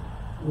port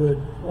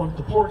would want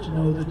the port to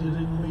know that they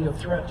didn't be a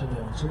threat to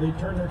them. So they'd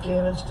turn their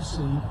cannons to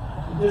sea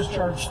and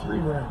discharge 3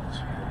 rounds.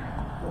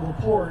 Well,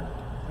 the port,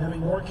 having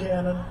more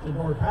cannon and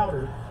more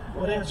powder,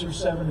 would answer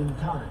 7 in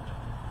kind,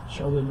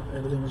 show them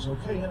everything was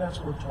okay, and that's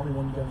where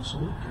 21-gun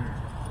salute came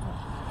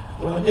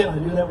from. Well, again, I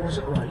knew that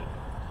wasn't right.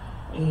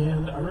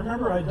 And I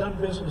remember I'd done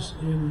business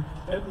in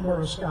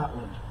Edinburgh,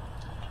 Scotland.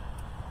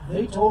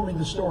 They told me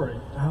the story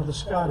of how the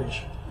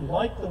Scottish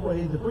liked the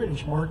way the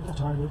British marked the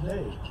time of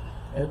day.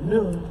 At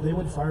noon, they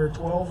would fire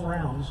 12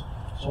 rounds,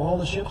 so all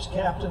the ship's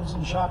captains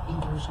and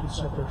shopkeepers could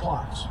set their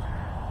clocks.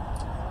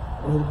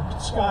 Well,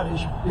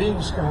 Scottish,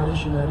 being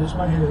Scottish, and that is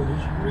my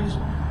heritage,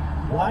 reason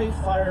why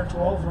fire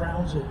 12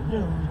 rounds at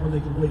noon when they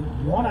could wait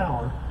 1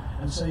 hour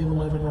and save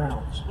 11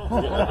 rounds?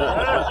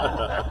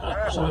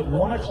 So at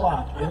 1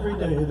 o'clock every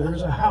day,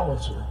 there's a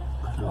howitzer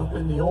up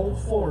in the old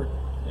fort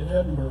in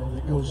Edinburgh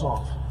that goes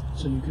off,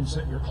 so you can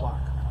set your clock.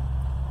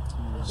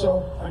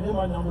 So I knew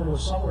my number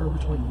was somewhere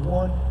between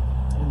 1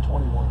 and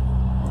 21.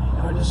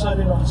 And I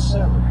decided on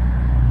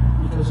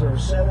 7, because there are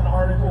 7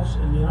 articles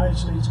in the United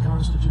States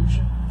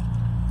Constitution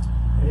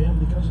and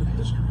because of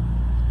history.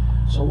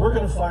 So we're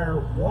going to fire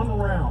one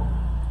round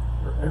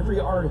for every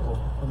article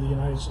of the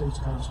United States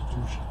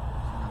Constitution.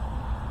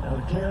 Now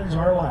the cannons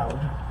are loud,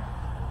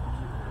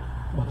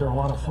 but they're a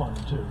lot of fun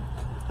too.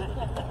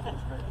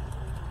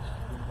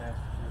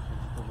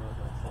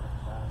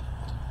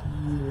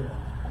 Yeah.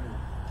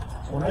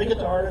 So when I get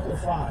to Article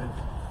 5,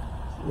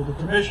 with the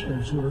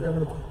commissioners who are going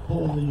to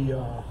pull the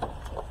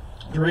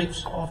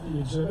drapes off the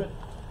exhibit,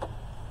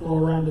 go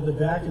around to the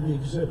back of the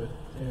exhibit,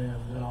 and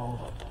then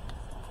I'll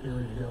be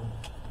ready to go.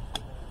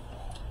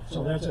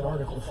 So that's at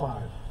Article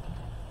 5.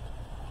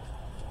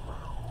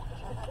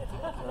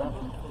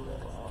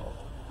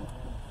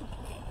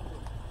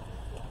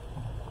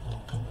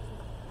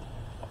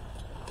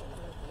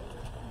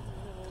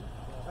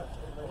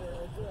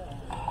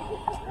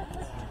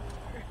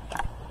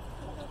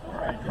 All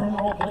right, drum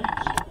roll, please.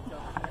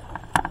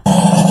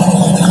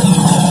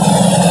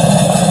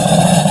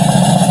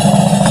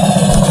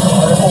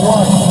 Article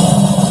 1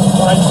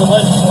 defines the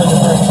legislative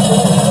branch,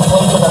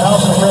 composed of the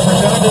House of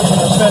Representatives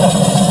and the Senate.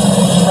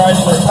 It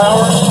describes their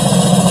powers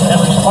and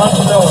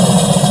responsibilities.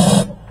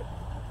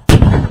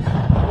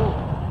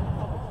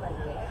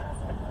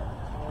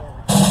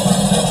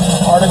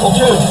 Article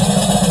 2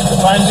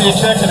 defines the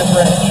executive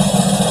branch,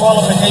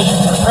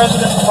 qualifications for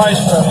president and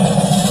vice president,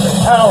 their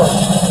powers,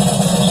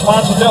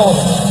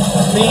 responsibilities,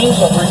 and means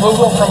of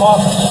removal from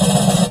office.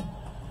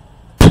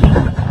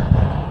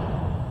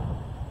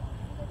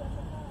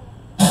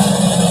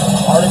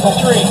 Article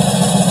 3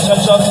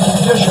 sets up the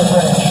judicial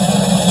branch,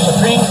 the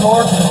Supreme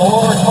Court and the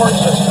lower court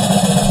system.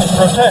 It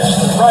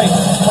protects the right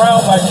to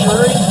trial by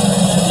jury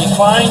and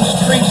defines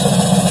treason.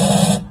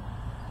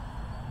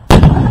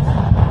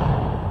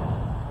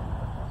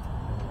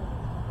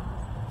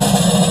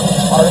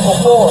 Article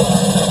 4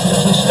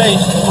 gives the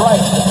states the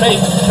right to make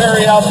and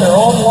carry out their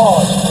own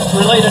laws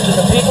related to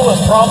the people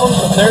and problems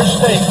of their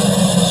state,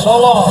 so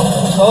long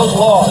as those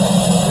laws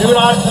do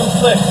not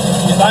conflict with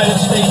the United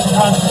States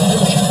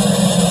Constitution.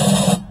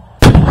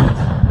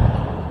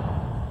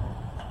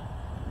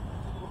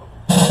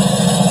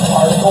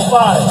 Article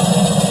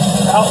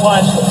 5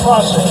 outlines the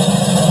process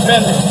of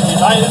amending the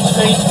United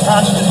States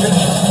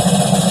Constitution.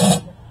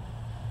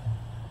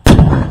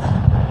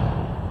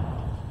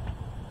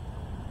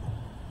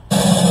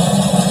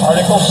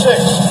 Article 6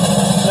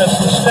 sets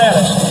the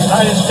status of the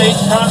United States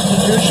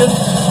Constitution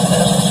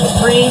as the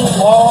supreme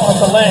law of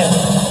the land,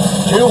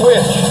 to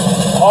which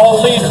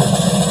all leaders,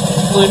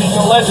 including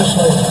the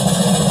legislature,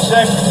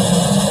 executive,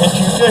 and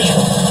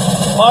judicial,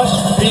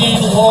 must be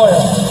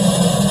loyal.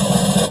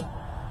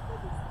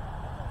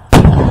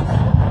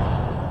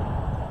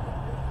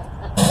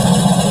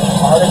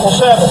 Article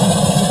 7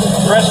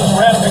 addresses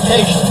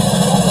ratification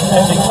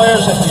and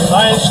declares that the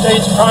United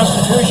States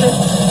Constitution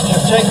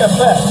should take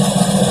effect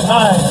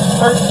as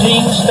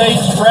 13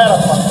 states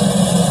ratify.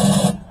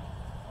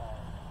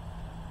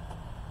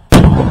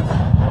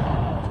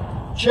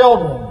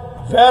 Children,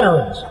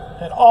 veterans,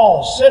 and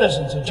all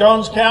citizens of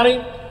Jones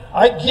County,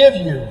 I give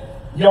you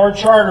your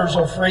charters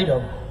of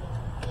freedom.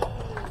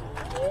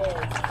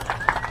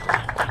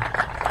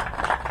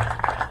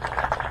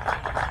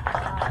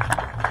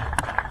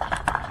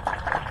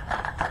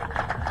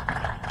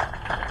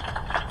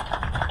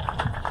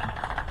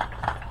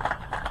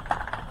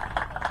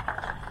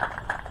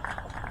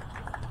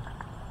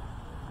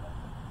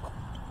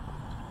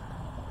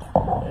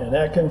 And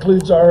that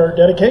concludes our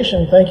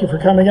dedication. Thank you for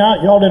coming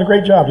out. You all did a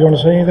great job. Do you want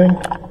to say anything?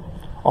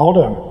 All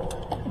done.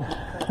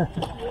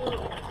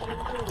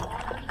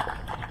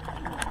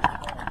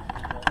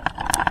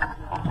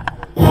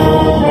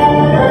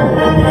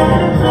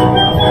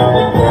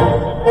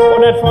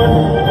 Wasn't that fun?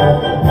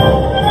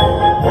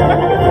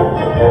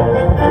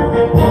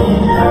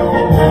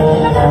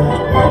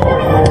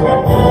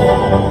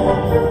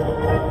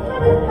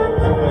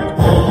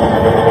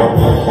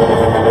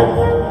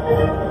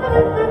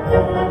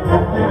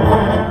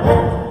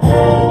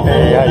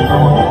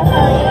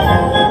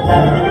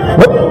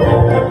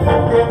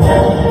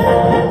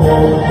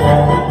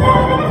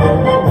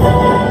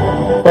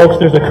 Folks,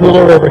 there's a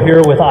cooler over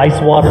here with ice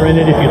water in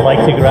it if you'd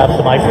like to grab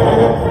some ice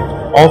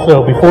water.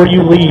 Also, before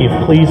you leave,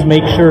 please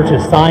make sure to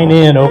sign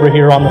in over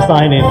here on the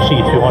sign-in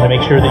sheets. We want to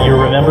make sure that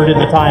you're remembered in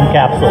the time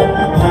capsule.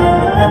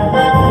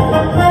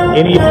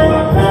 Any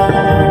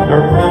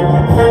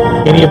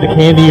of the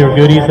candy or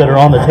goodies that are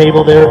on the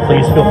table there,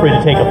 please feel free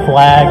to take a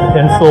flag,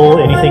 pencil,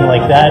 anything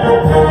like that.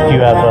 If you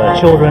have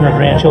children or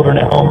grandchildren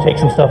at home, take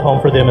some stuff home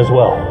for them as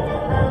well.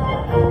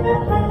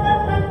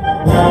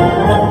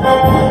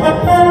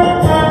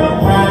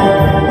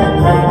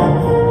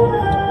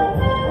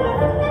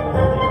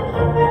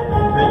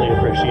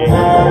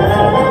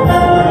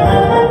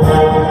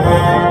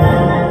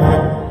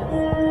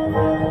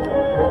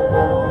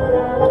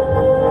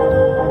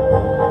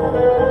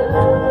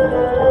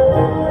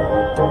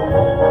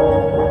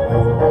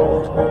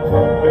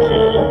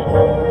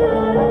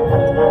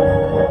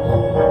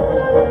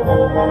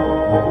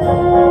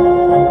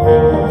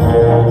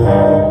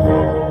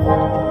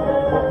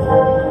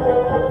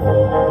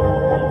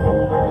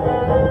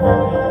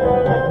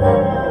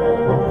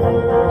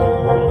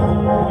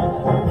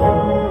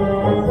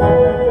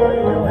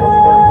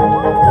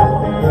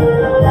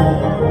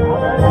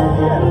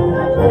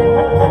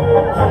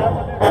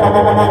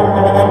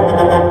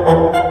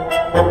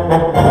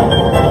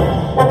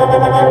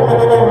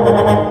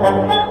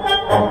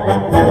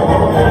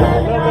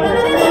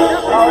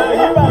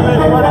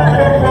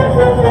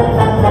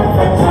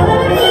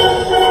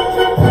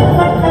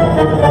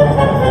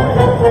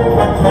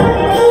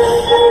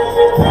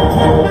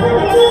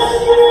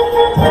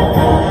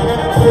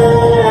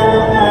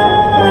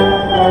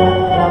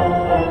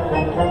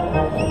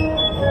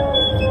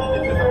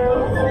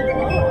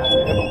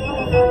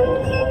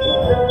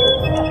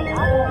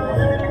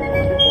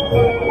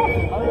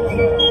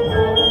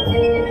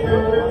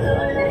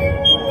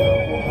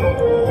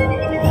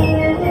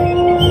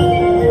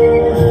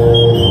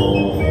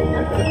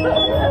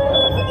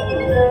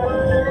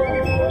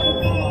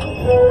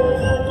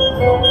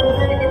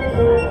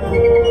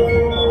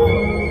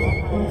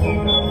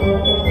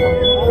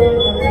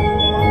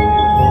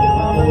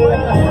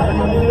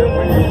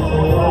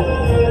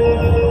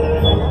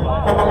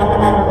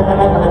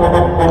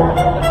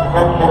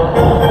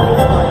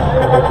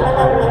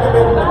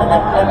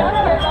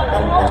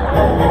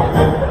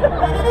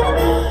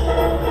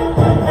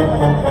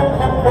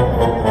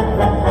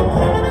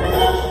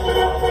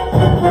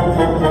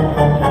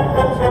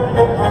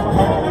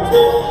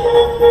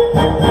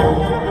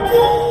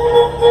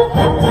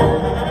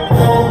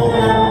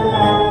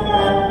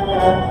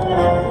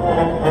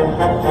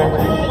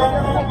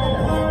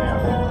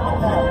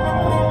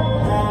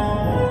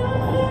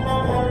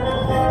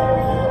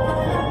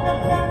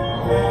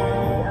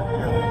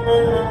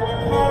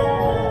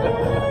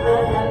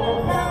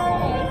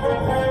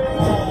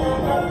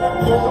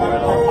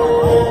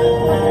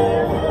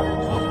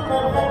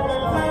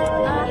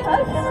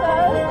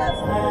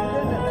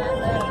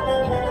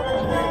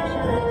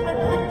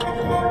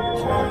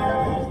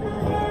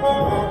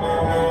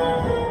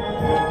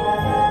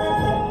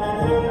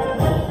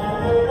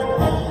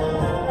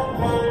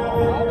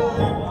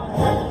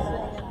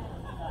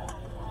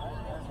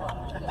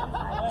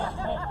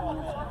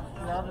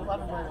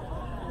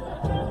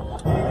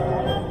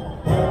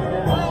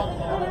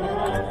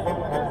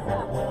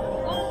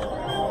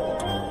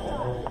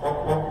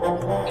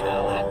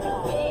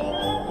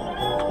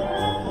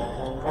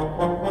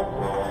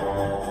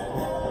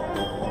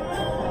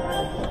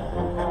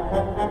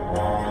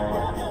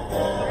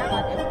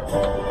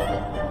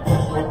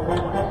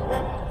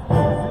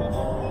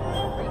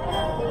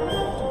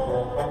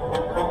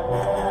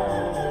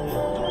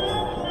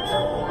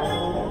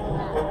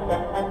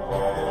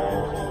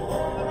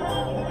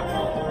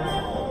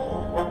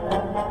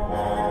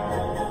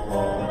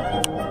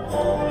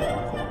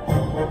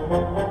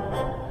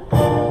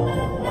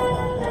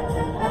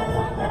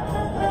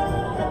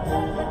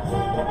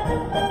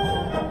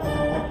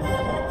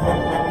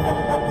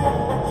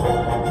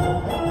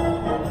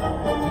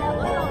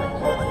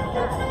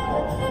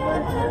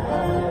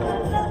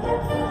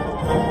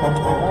 I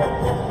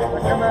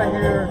come out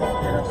here and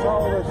I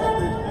saw this.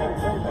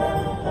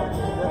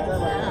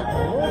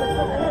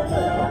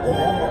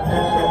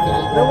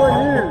 No one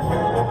knew.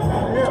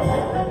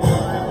 Yeah.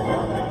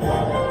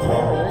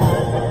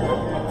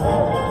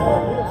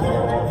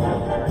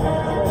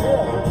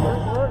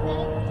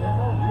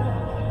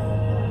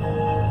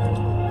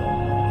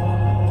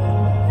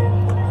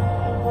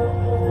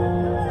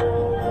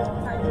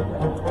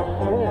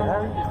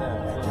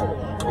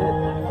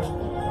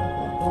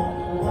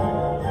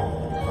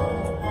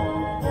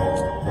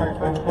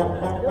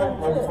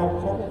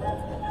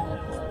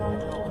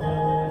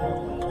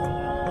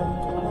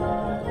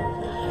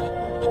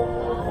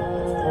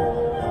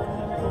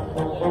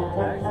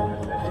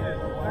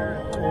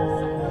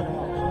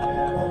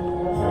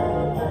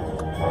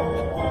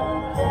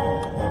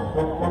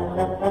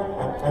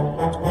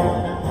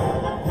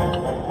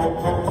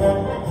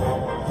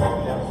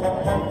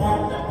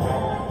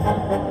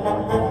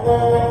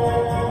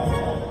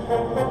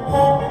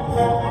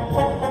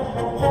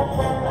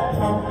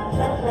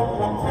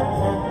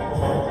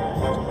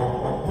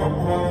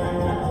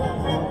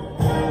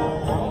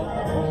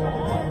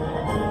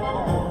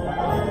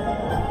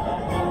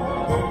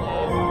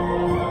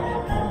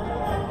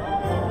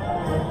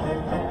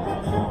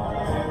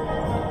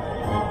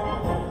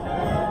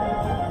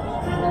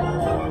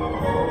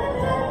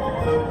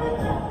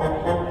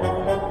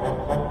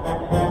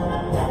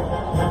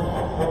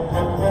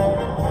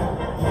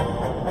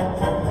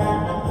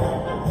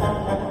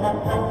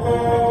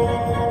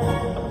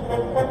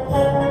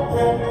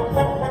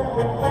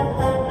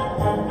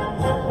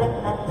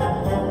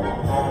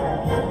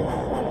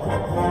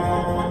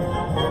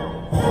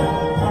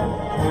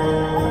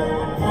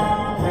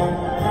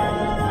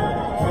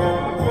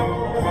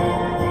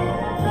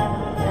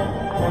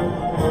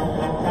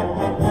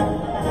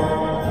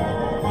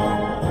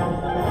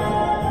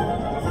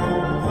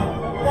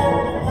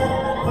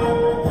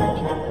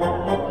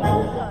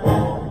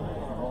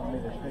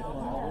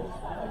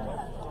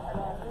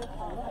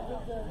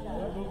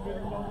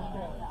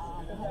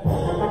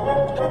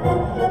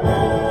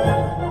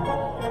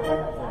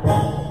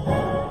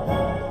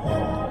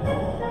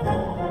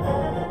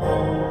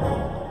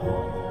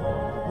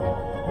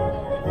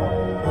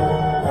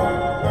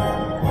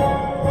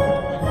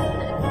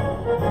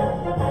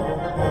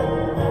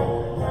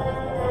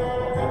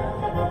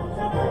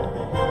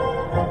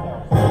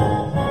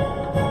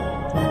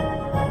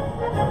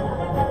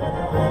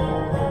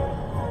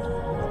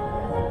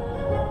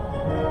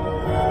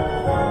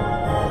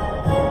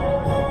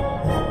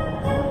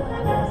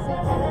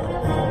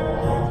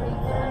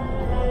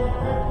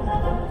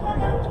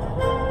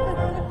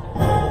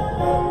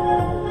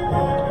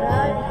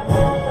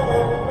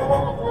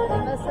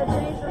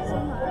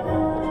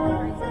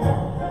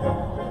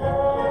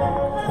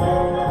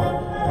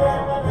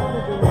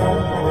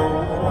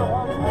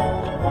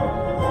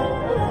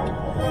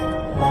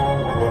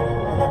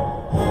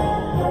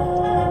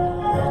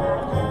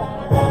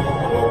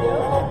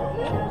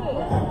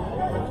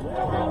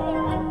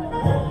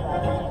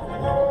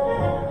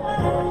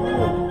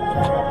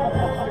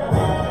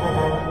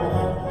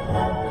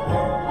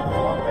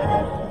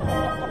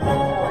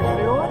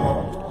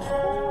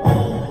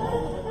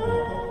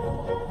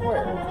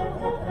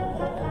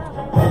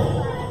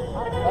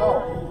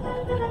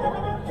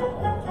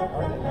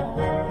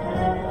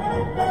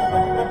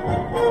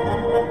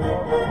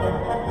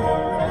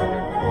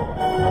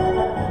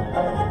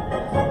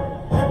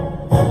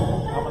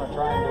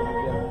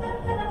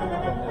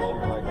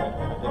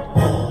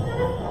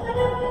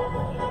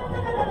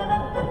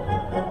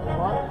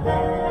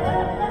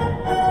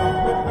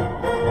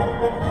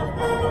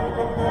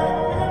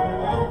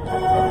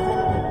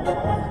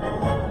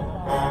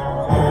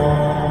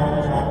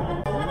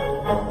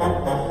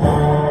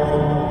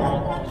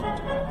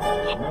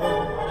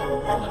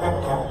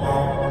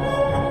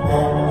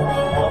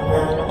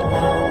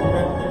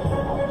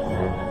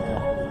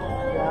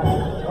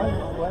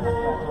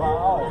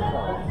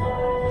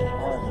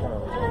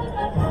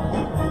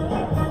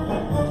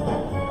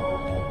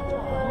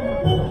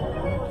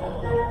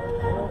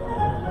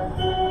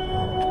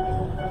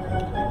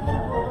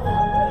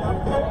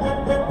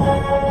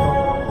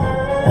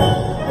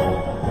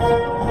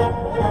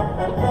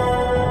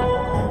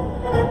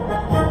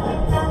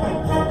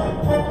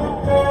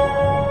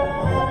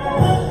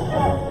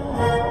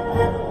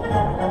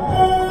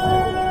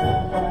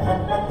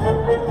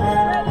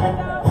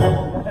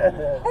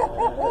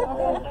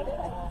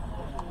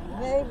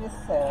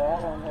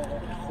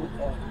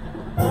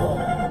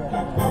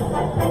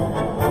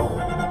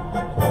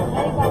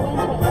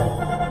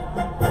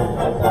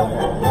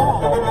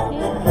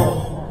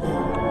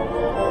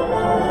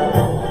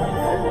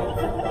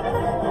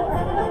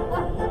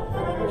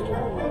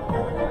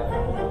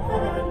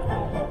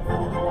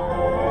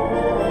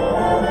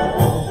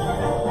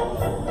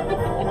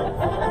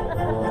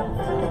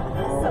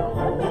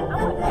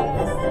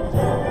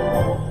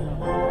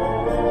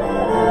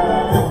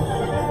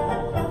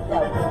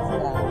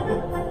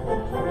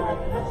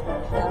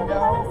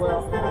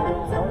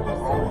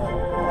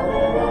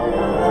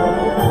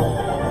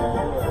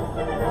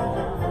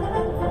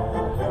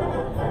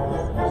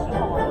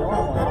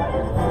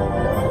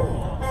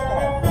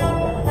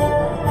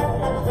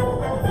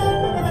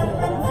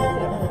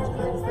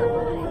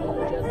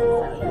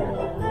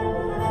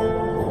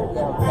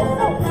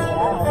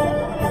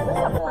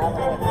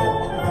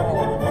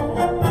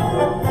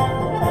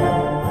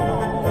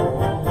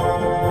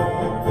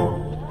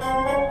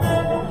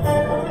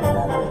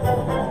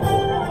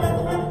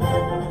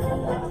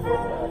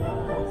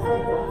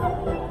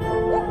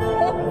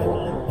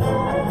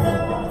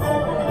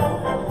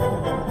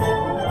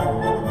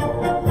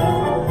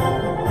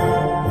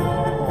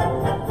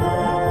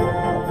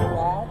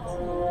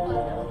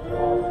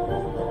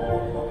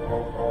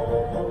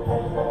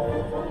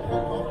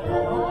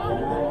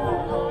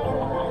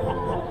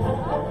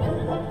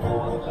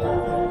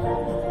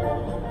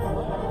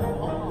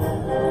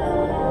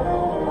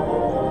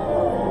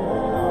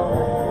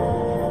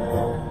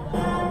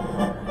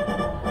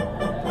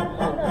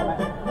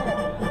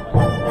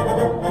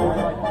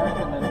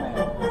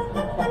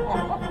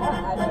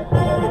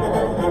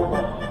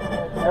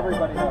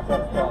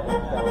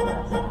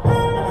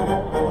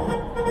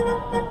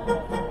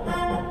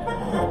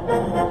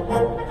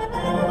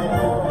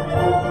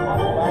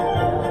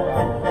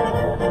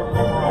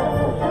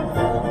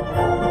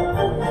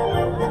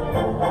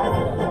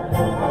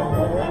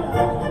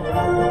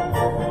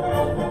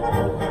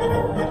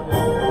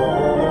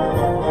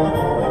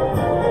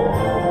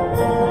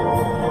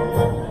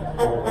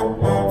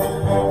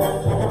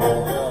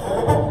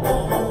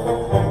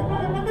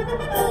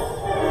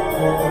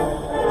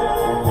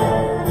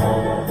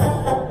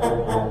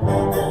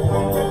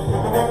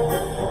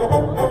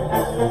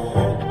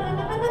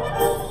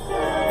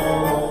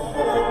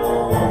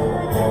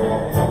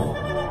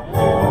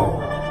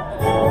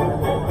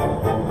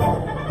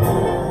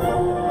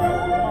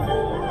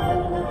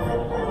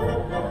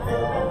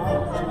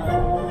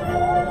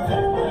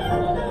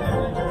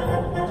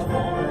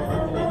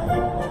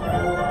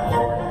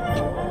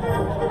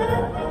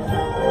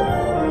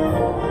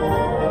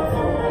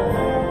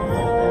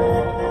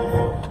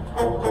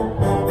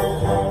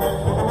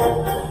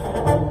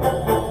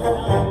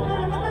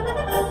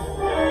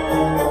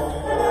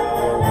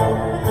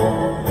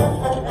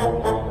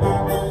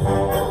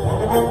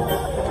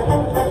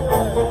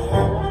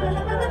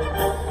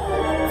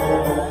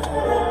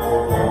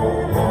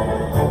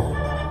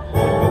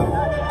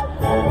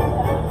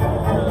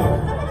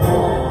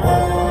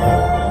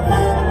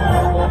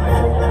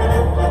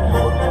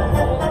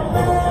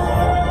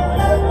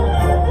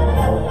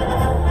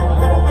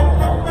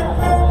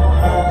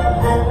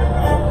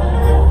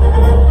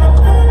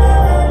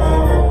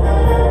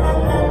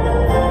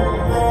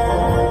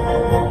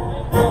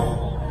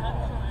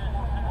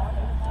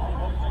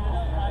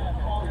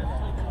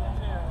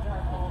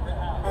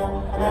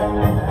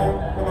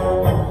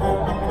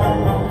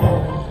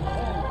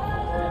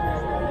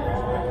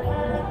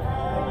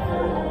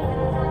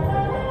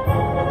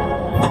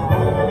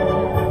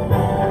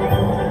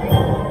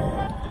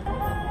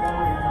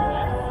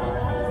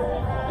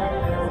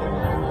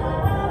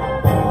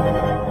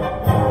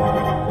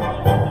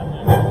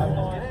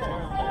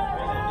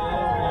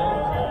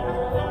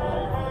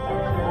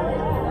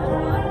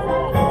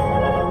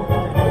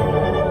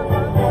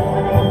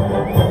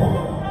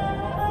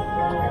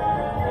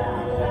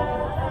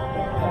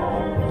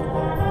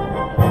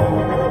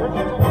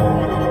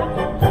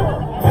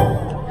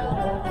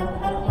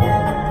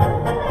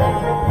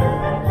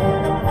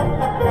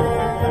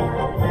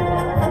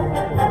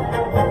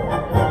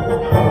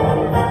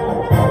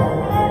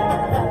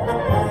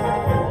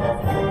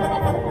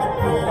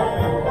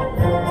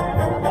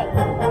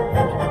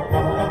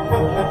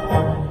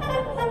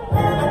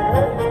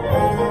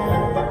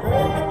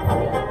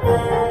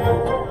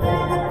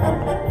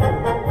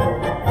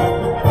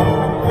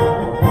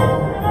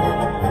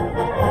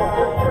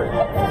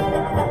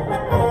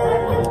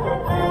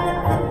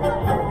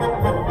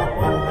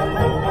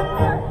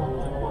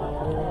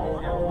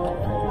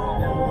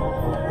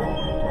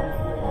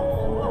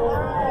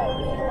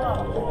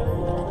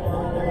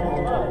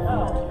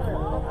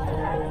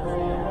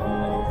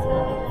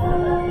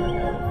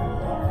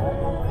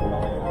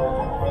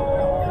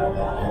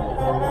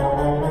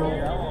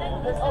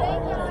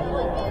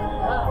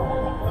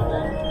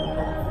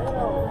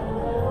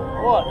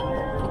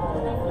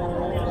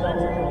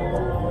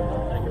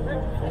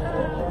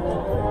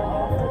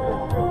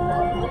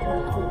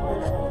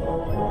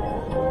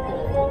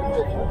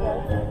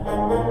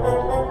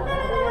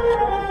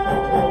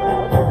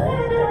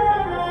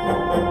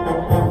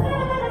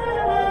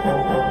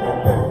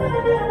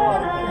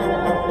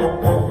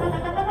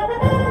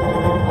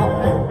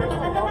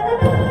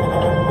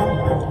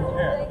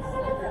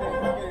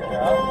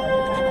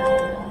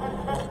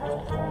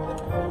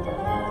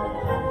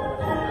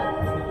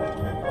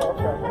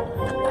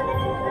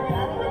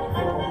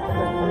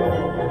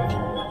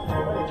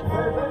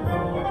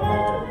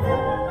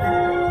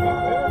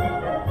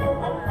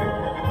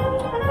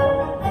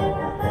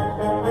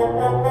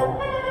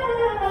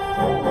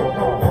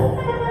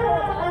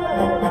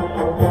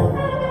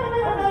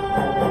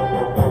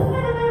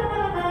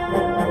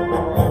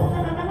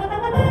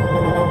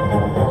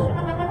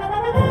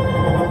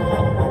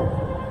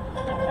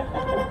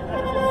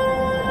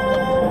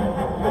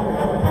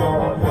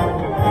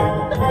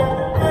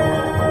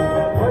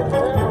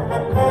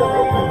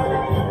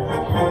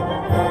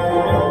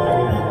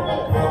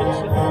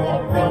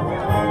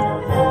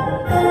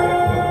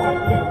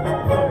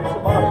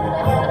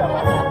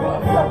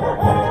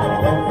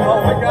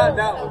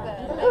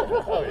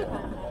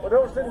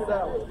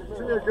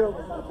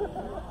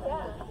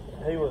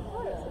 He was.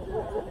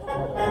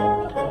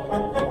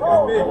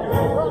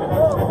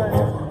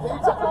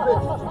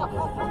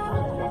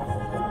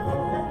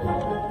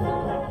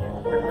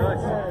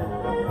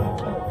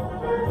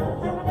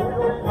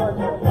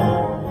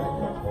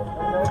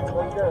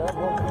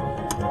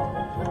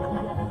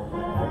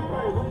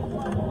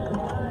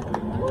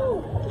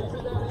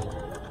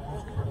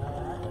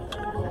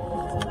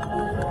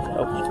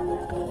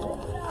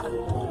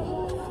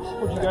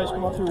 Would you guys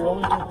come up through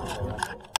Wilmington?